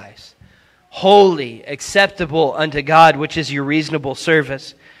sacrifice, holy, acceptable unto God, which is your reasonable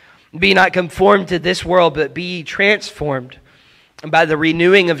service. Be not conformed to this world, but be ye transformed by the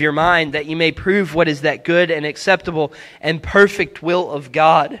renewing of your mind, that you may prove what is that good and acceptable and perfect will of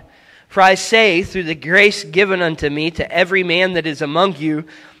God. For I say, through the grace given unto me, to every man that is among you,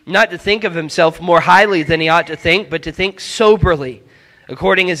 not to think of himself more highly than he ought to think, but to think soberly,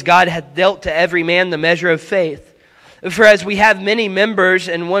 according as God hath dealt to every man the measure of faith. For as we have many members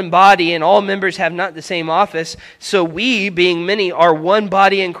in one body, and all members have not the same office, so we, being many, are one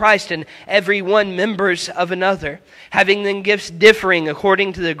body in Christ, and every one members of another. Having then gifts differing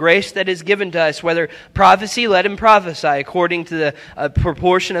according to the grace that is given to us, whether prophecy, let him prophesy according to the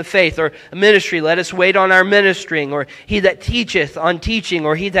proportion of faith, or ministry, let us wait on our ministering, or he that teacheth on teaching,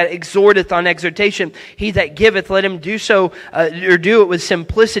 or he that exhorteth on exhortation, he that giveth, let him do so, or do it with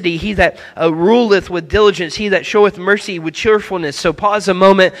simplicity, he that ruleth with diligence, he that showeth mercy with cheerfulness. So pause a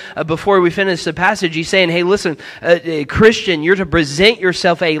moment before we finish the passage. He's saying, hey, listen, Christian, you're to present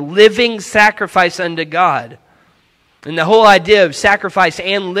yourself a living sacrifice unto God. And the whole idea of sacrifice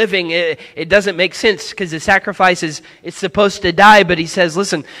and living, it doesn't make sense, because the sacrifice it's supposed to die. But he says,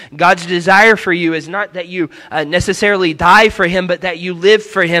 listen, God's desire for you is not that you necessarily die for him, but that you live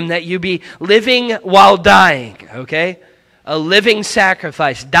for him, that you be living while dying, okay? A living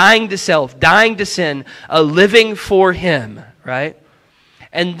sacrifice, dying to self, dying to sin, a living for him, right?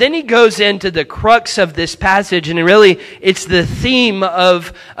 And then he goes into the crux of this passage, and really it's the theme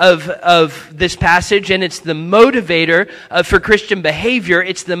of this passage, and it's the motivator for Christian behavior.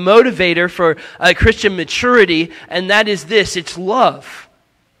 It's the motivator for Christian maturity, and that is this: it's love.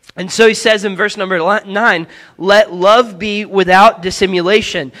 And so he says in verse number 9, let love be without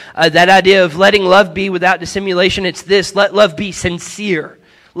dissimulation. That idea of letting love be without dissimulation, it's this: let love be sincere.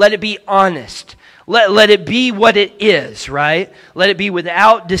 Let it be honest. Let it be what it is, right? Let it be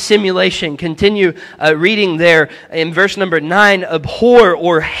without dissimulation. Continue reading there in verse number 9. Abhor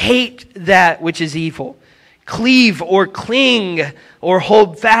or hate that which is evil. Cleave or cling or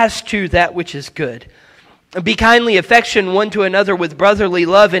hold fast to that which is good. Be kindly affectioned one to another with brotherly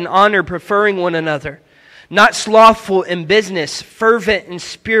love and honor, preferring one another. Not slothful in business, fervent in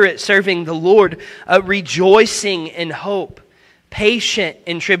spirit, serving the Lord, rejoicing in hope, patient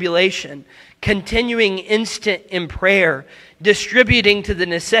in tribulation, continuing instant in prayer, distributing to the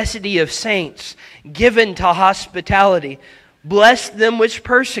necessity of saints, given to hospitality. Bless them which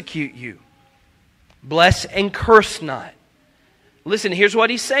persecute you. Bless and curse not. Listen, here's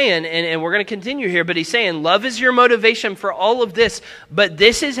what he's saying, and we're going to continue here, but he's saying love is your motivation for all of this, but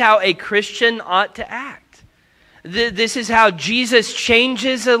this is how a Christian ought to act. This is how Jesus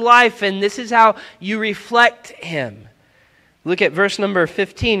changes a life, and this is how you reflect him. Look at verse number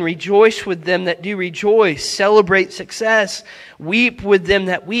 15. Rejoice with them that do rejoice. Celebrate success. Weep with them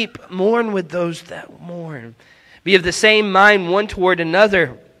that weep. Mourn with those that mourn. Be of the same mind one toward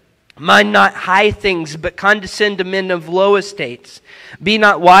another. Mind not high things, but condescend to men of low estates. Be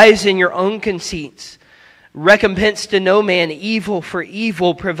not wise in your own conceits. Recompense to no man evil for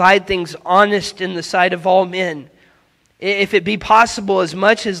evil. Provide things honest in the sight of all men. If it be possible, as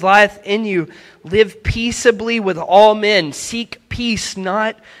much as lieth in you, live peaceably with all men. Seek peace,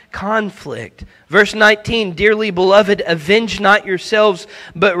 not conflict. Verse 19, dearly beloved, avenge not yourselves,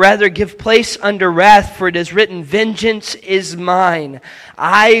 but rather give place unto wrath, for it is written, vengeance is mine.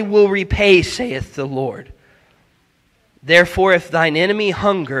 I will repay, saith the Lord. Therefore, if thine enemy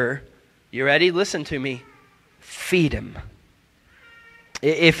hunger, you ready? Listen to me. Feed him.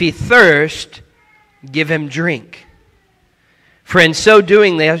 If he thirst, give him drink. For in so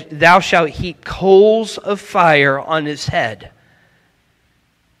doing thou shalt heap coals of fire on his head.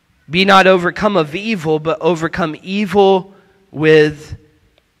 Be not overcome of evil, but overcome evil with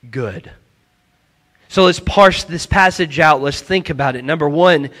good. So let's parse this passage out. Let's think about it. Number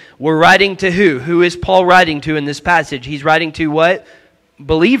one, we're writing to who? Who is Paul writing to in this passage? He's writing to what?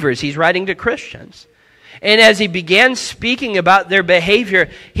 Believers. He's writing to Christians. And as he began speaking about their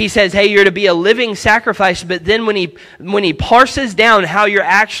behavior, he says, hey, you're to be a living sacrifice. But then when he parses down how you're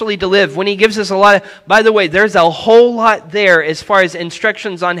actually to live, when he gives us a lot of, by the way, there's a whole lot there as far as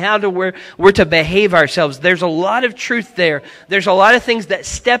instructions on how to we're to behave ourselves. There's a lot of truth there. There's a lot of things that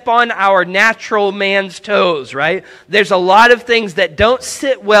step on our natural man's toes, right? There's a lot of things that don't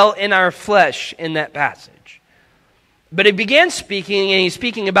sit well in our flesh in that passage. But he began speaking, and he's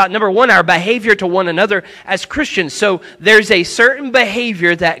speaking about, number one, our behavior to one another as Christians. So there's a certain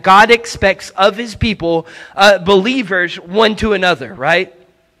behavior that God expects of his people, believers, one to another, right?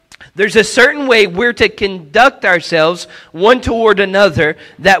 There's a certain way we're to conduct ourselves one toward another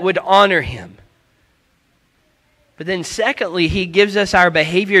that would honor him. But then secondly, he gives us our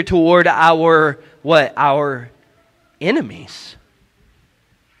behavior toward our, what? Our enemies.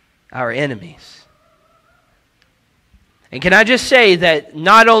 Our enemies. And can I just say that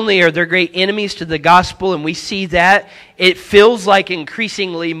not only are there great enemies to the gospel, and we see that, it feels like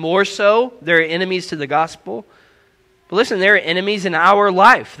increasingly more so, there are enemies to the gospel. But listen, there are enemies in our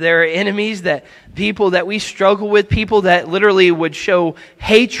life. There are enemies that people that we struggle with, people that literally would show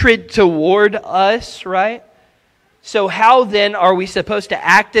hatred toward us, right? So how then are we supposed to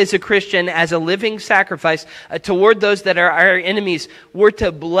act as a Christian, as a living sacrifice toward those that are our enemies? We're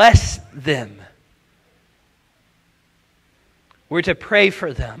to bless them. We're to pray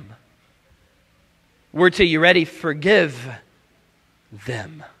for them. We're to, you ready, forgive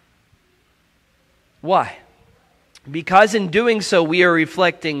them. Why? Because in doing so, we are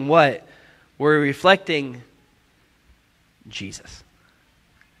reflecting what? We're reflecting Jesus.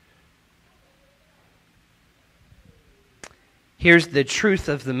 Here's the truth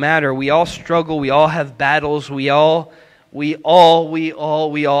of the matter. We all struggle. We all have battles. We all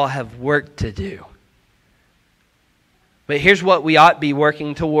have work to do. But here's what we ought to be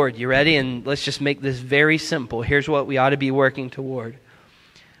working toward. You ready? And let's just make this very simple. Here's what we ought to be working toward.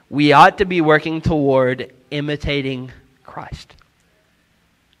 We ought to be working toward imitating Christ.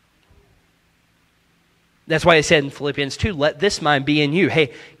 That's why it said in Philippians 2, let this mind be in you.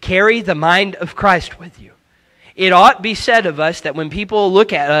 Hey, carry the mind of Christ with you. It ought to be said of us that when people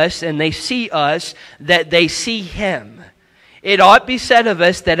look at us and they see us, that they see Him. It ought to be said of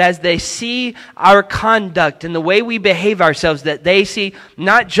us that as they see our conduct and the way we behave ourselves, that they see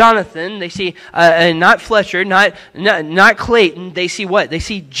not Jonathan, they see not Fletcher, not Clayton. They see what? They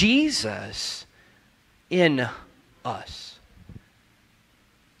see Jesus in us.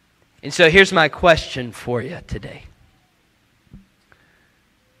 And so here's my question for you today.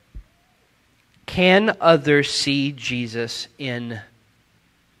 Can others see Jesus in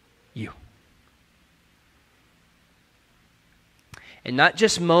you? And not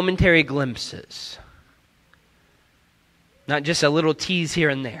just momentary glimpses. Not just a little tease here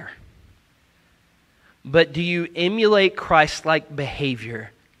and there. But do you emulate Christ-like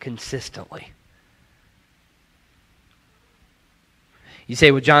behavior consistently? You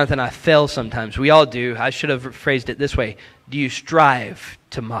say, well, Jonathan, I fail sometimes. We all do. I should have phrased it this way. Do you strive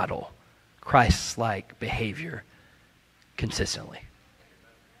to model Christ-like behavior consistently?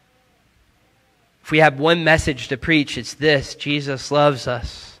 If we have one message to preach, it's this: Jesus loves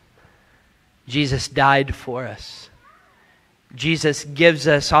us. Jesus died for us. Jesus gives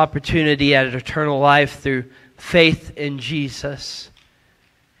us opportunity at eternal life through faith in Jesus.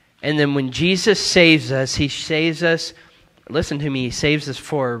 And then when Jesus saves us, He saves us, listen to me, He saves us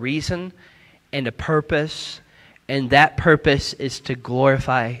for a reason and a purpose. And that purpose is to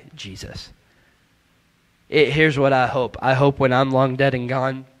glorify Jesus. Here's what I hope. I hope when I'm long dead and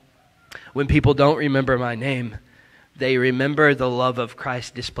gone, when people don't remember my name, they remember the love of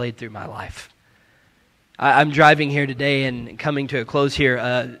Christ displayed through my life. I'm driving here today and coming to a close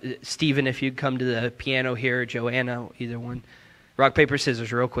here. Stephen, if you'd come to the piano here, or Joanna, either one. Rock, paper,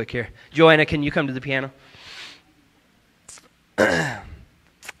 scissors, real quick here. Joanna, can you come to the piano? I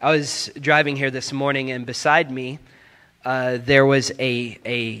was driving here this morning, and beside me, there was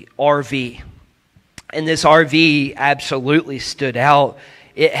a RV. And this RV absolutely stood out.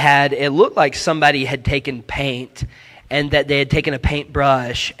 It looked like somebody had taken paint, and that they had taken a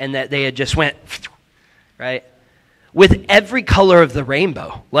paintbrush, and that they had just went, right? With every color of the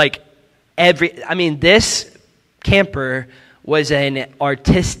rainbow. This camper was an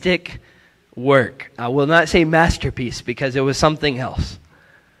artistic work. I will not say masterpiece, because it was something else.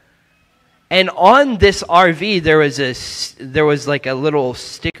 And on this RV, there was like a little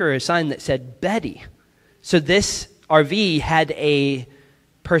sticker or sign that said Betty. So this RV had a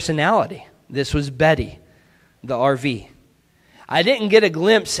personality. This was Betty, the RV. I didn't get a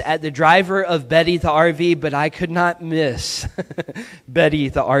glimpse at the driver of Betty the RV, but I could not miss Betty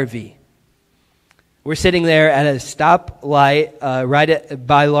the RV. We're sitting there at a stoplight right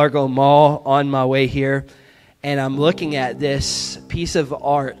by Largo Mall on my way here, and I'm looking at this piece of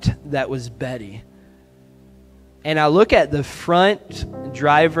art that was Betty. And I look at the front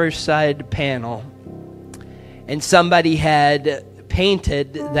driver's side panel, and somebody had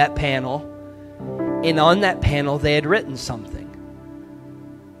painted that panel, and on that panel they had written something.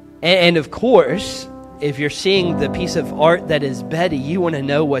 And of course, if you're seeing the piece of art that is Betty, you want to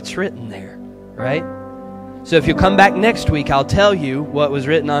know what's written there, right? So if you come back next week, I'll tell you what was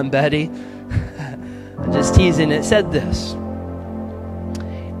written on Betty. I'm just teasing. It said this: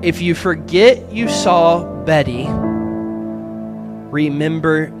 if you forget you saw Betty,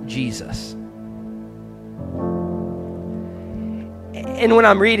 remember Jesus. And when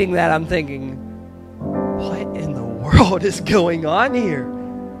I'm reading that, I'm thinking, what in the world is going on here?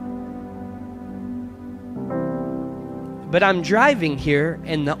 But I'm driving here,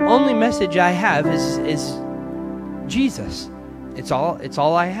 and the only message I have is Jesus. It's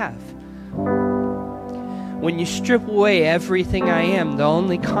all I have. When you strip away everything I am, the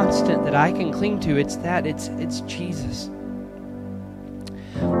only constant that I can cling to, it's Jesus.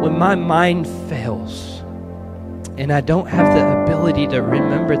 When my mind fails and I don't have the ability to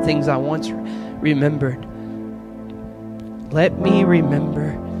remember things I once remembered, let me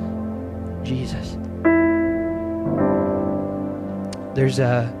remember Jesus. There's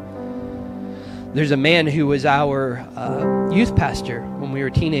a man who was our youth pastor when we were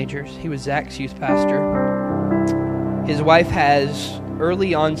teenagers. He was Zach's youth pastor. His wife has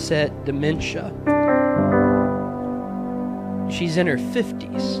early onset dementia. She's in her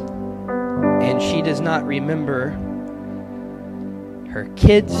 50s, and she does not remember her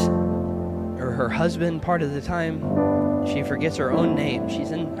kids or her husband part of the time. She forgets her own name.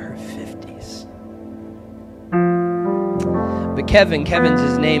 She's in her 50s. But Kevin's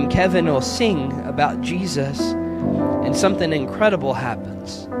his name. Kevin will sing about Jesus, and something incredible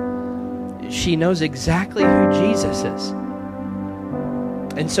happens. She knows exactly who Jesus is.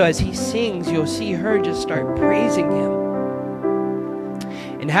 And so as he sings, you'll see her just start praising him.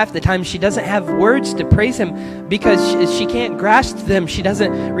 And half the time she doesn't have words to praise him because she can't grasp them. She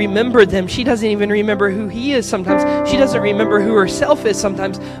doesn't remember them. She doesn't even remember who he is sometimes. She doesn't remember who herself is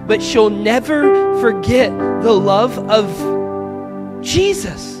sometimes. But she'll never forget the love of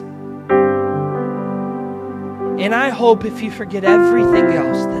Jesus. And I hope if you forget everything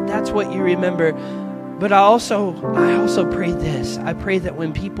else, that's what you remember. But I also pray this. I pray that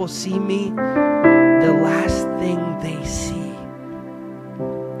when people see me, the last thing they see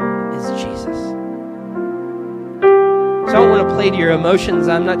is Jesus. So I don't want to play to your emotions.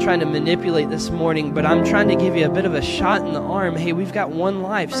 I'm not trying to manipulate this morning, but I'm trying to give you a bit of a shot in the arm. Hey, we've got one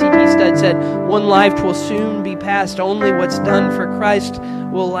life. C.T. Studd said, one life will soon be past. Only what's done for Christ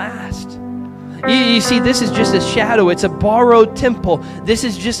will last. You see, this is just a shadow. It's a borrowed temple. This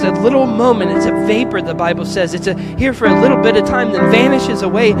is just a little moment. It's a vapor, the Bible says. It's here for a little bit of time, then vanishes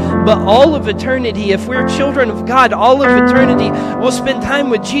away. But all of eternity, if we're children of God, all of eternity, we'll spend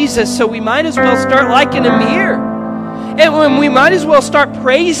time with Jesus. So we might as well start liking him here. And when we might as well start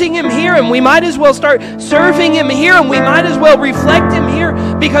praising him here, and we might as well start serving him here, and we might as well reflect him here,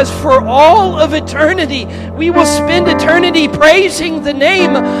 because for all of eternity, we will spend eternity praising the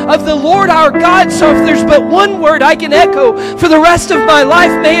name of the Lord our God. So if there's but one word I can echo for the rest of my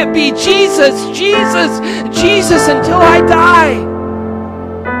life, may it be Jesus, Jesus, Jesus until I die.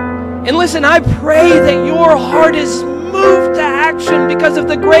 And listen, I pray that your heart is moved to action because of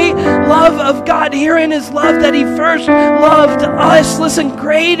the great love of God. Herein is love, that he first loved us. Listen,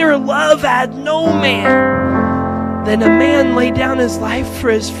 greater love had no man than a man lay down his life for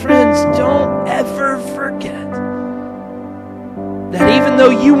his friends. Don't ever forget that even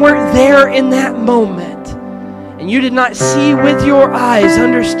though you weren't there in that moment and you did not see with your eyes,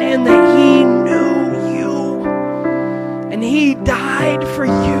 understand that he knew you and he died for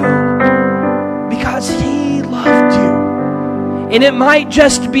you because he loved you. And it might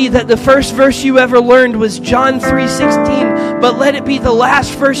just be that the first verse you ever learned was John 3:16, but let it be the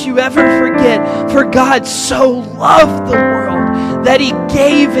last verse you ever forget. For God so loved the world that he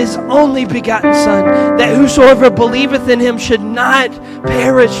gave his only begotten Son, that whosoever believeth in him should not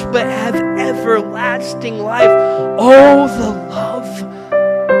perish but have everlasting life. Oh, the love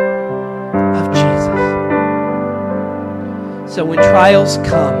of Jesus. So when trials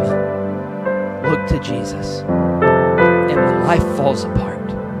come, look to Jesus. And when life falls apart,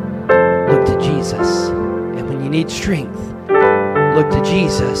 look to Jesus. And when you need strength, look to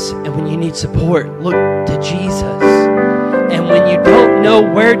Jesus. And when you need support, look to Jesus. And when you don't know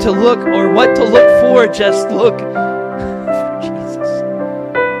where to look or what to look for, just look for Jesus.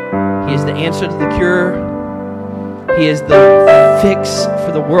 He is the answer to the cure. He is the fix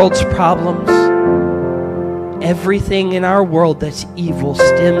for the world's problems. Everything in our world that's evil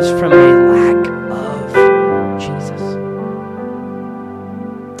stems from a lack of Jesus.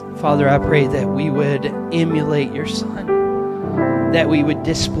 Father, I pray that we would emulate your Son, that we would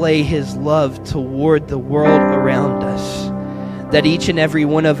display his love toward the world around us, that each and every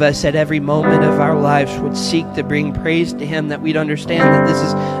one of us at every moment of our lives would seek to bring praise to him, that we'd understand that this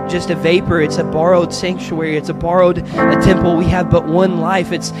is just a vapor. It's a borrowed sanctuary. It's a borrowed temple. We have but one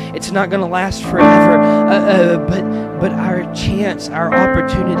life. It's not going to last forever. But our chance, our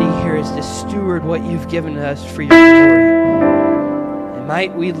opportunity here is to steward what you've given us for your glory. And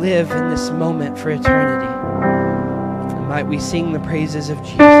might we live in this moment for eternity. And might we sing the praises of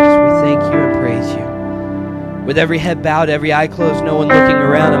Jesus. We thank you and praise you. With every head bowed, every eye closed, no one looking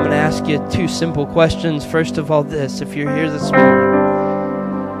around, I'm going to ask you two simple questions. First of all, this: if you're here this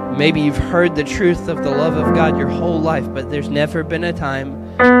morning, maybe you've heard the truth of the love of God your whole life, but there's never been a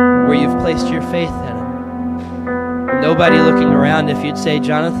time where you've placed your faith in him. Nobody looking around, if you'd say,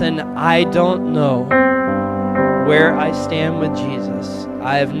 Jonathan, I don't know where I stand with Jesus.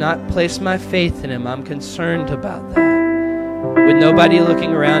 I have not placed my faith in him. I'm concerned about that. With nobody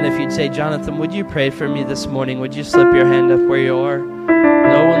looking around, if you'd say, Jonathan, would you pray for me this morning? Would you slip your hand up where you are?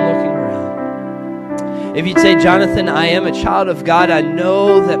 No one looking around. If you'd say, Jonathan, I am a child of God. I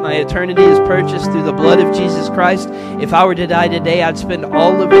know that my eternity is purchased through the blood of Jesus Christ. If I were to die today, I'd spend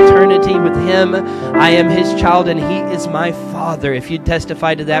all of eternity with him. I am his child and he is my Father. If you'd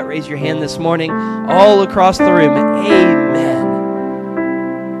testify to that, raise your hand this morning all across the room. Amen.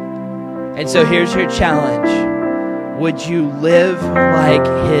 And so here's your challenge. Would you live like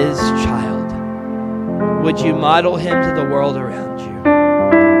his child? Would you model him to the world around you?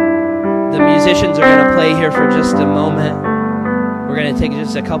 The musicians are going to play here for just a moment. We're going to take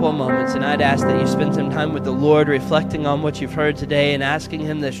just a couple of moments, and I'd ask that you spend some time with the Lord, reflecting on what you've heard today and asking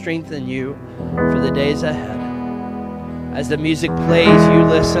him to strengthen you for the days ahead. As the music plays, you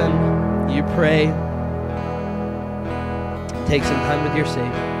listen, you pray. take some time with your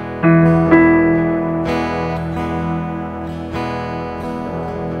Savior.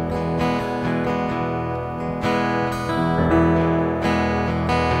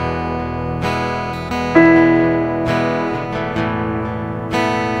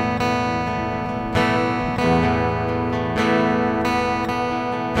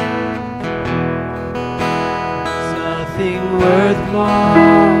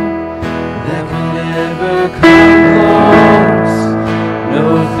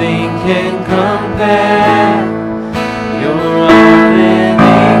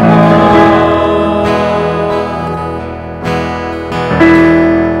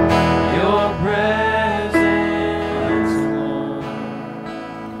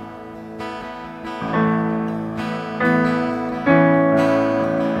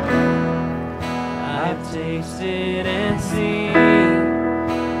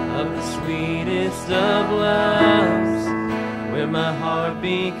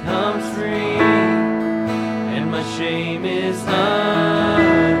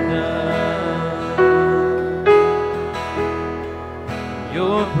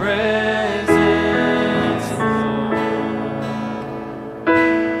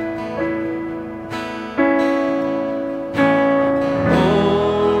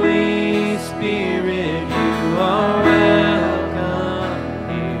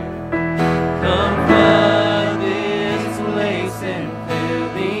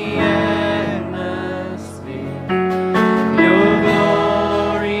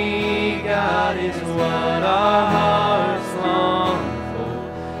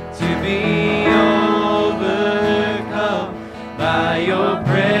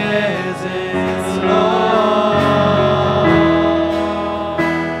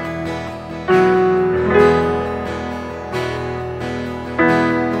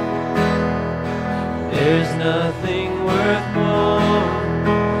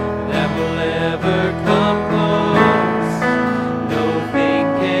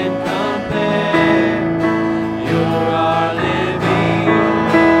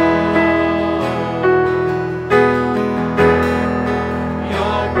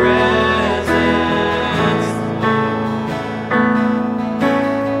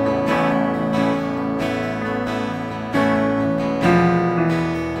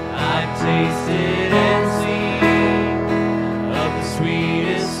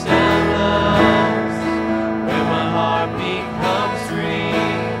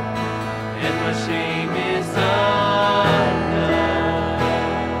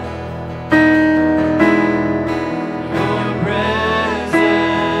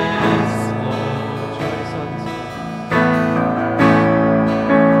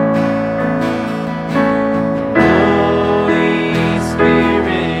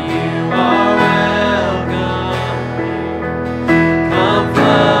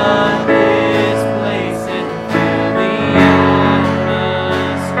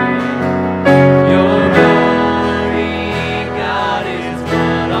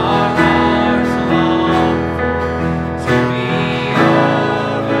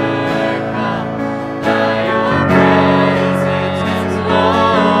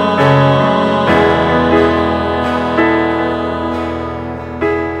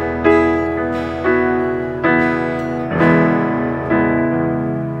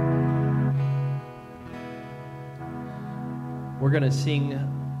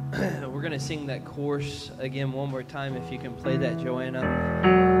 We're gonna sing that chorus again one more time. If you can play that, Joanna.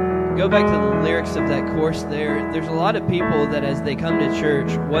 Go back to the lyrics of that chorus there. There's a lot of people that as they come to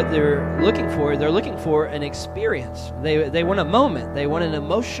church, what they're looking for an experience. They want a moment. They want an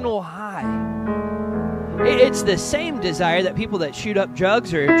emotional high. It's the same desire that people that shoot up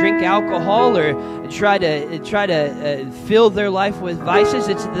drugs or drink alcohol or try to fill their life with vices.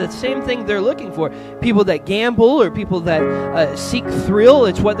 It's the same thing they're looking for. People that gamble or people that seek thrill.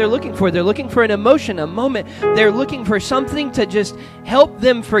 It's what they're looking for. They're looking for an emotion, a moment. They're looking for something to just help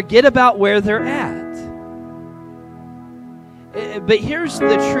them forget about where they're at. But here's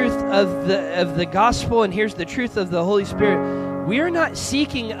the truth of the gospel, and here's the truth of the Holy Spirit. We are not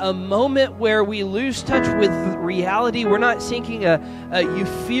seeking a moment where we lose touch with reality. We're not seeking a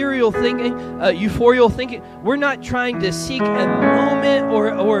euphorial thinking. We're not trying to seek a moment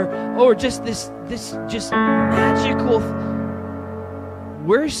or just this just magical.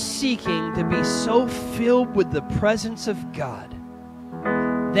 We're seeking to be so filled with the presence of God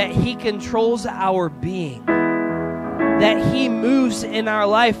that He controls our being. that He moves in our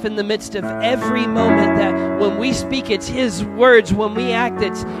life in the midst of every moment, that when we speak, it's His words. When we act,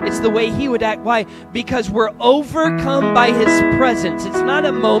 it's the way He would act. Why? Because we're overcome by His presence. It's not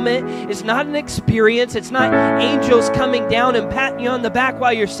a moment. It's not an experience. It's not angels coming down and patting you on the back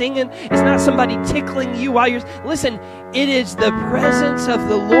while you're singing. It's not somebody tickling you while you're... Listen, it is the presence of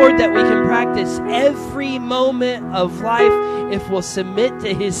the Lord that we can practice every moment of life if we'll submit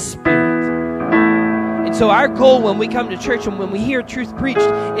to His Spirit. And so our goal when we come to church and when we hear truth preached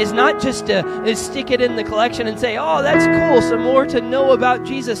is not just to stick it in the collection and say, oh, that's cool, some more to know about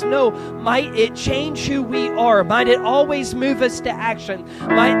Jesus. No, might it change who we are? Might it always move us to action?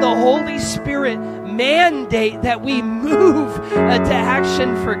 Might the Holy Spirit mandate that we move to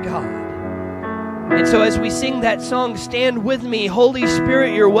action for God? And so as we sing that song, stand with me. Holy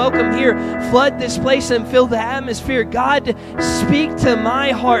Spirit, you're welcome here. Flood this place and fill the atmosphere. God, speak to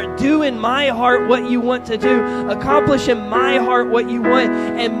my heart. Do in my heart what you want to do. Accomplish in my heart what you want.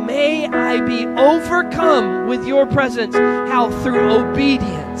 And may I be overcome with your presence. How? Through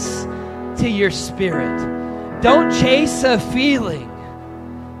obedience to your Spirit. Don't chase a feeling.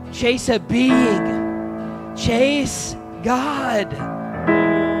 Chase a being. Chase God.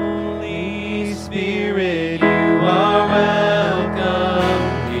 Spirit, you are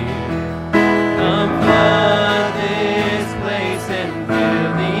welcome here. Come flood this place and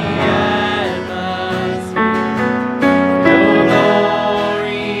fill the atmosphere. Your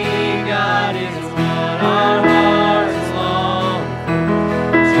glory, God, is what our hearts long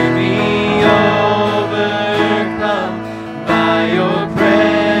for. To be overcome by your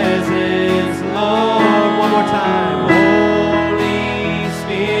presence, Lord. One more time. Holy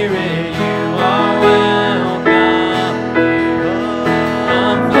Spirit, you are welcome here.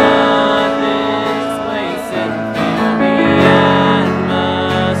 Come flood this place and fill the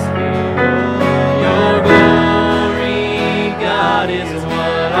atmosphere. Your glory, God, is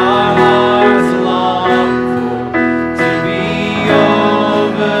what our hearts long for. To be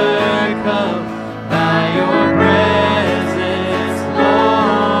overcome by your presence,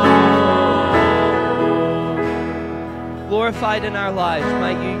 Lord. Glorified in our lives,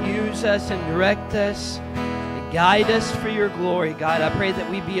 might you use us and direct us and guide us for your glory. God, I pray that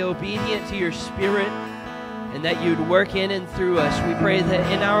we be obedient to your Spirit and that you'd work in and through us. We pray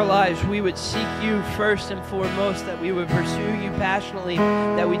that in our lives we would seek you first and foremost, that we would pursue you passionately,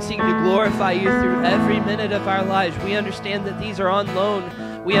 that we'd seek to glorify you through every minute of our lives. We understand that these are on loan.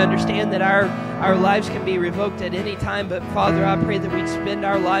 We understand that our lives can be revoked at any time, but Father, I pray that we'd spend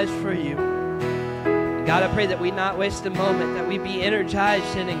our lives for you. God, I pray that we not waste a moment, that we be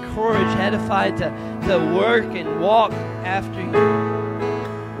energized and encouraged, edified to work and walk after you.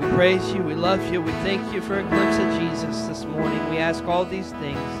 We praise you. We love you. We thank you for a glimpse of Jesus this morning. We ask all these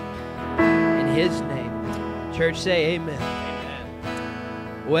things in His name. Church, say amen.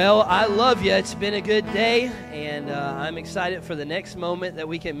 Well, I love you. It's been a good day, and I'm excited for the next moment that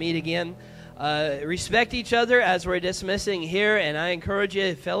we can meet again. Respect each other as we're dismissing here, and I encourage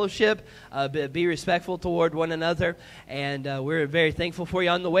you, fellowship, be respectful toward one another, and we're very thankful for you.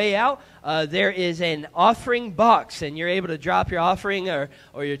 On the way out, there is an offering box, and you're able to drop your offering or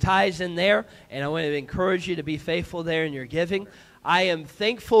your tithes in there, and I want to encourage you to be faithful there in your giving. I am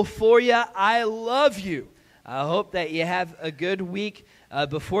thankful for you. I love you. I hope that you have a good week.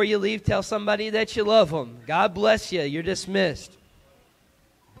 Before you leave, tell somebody that you love them. God bless you. You're dismissed.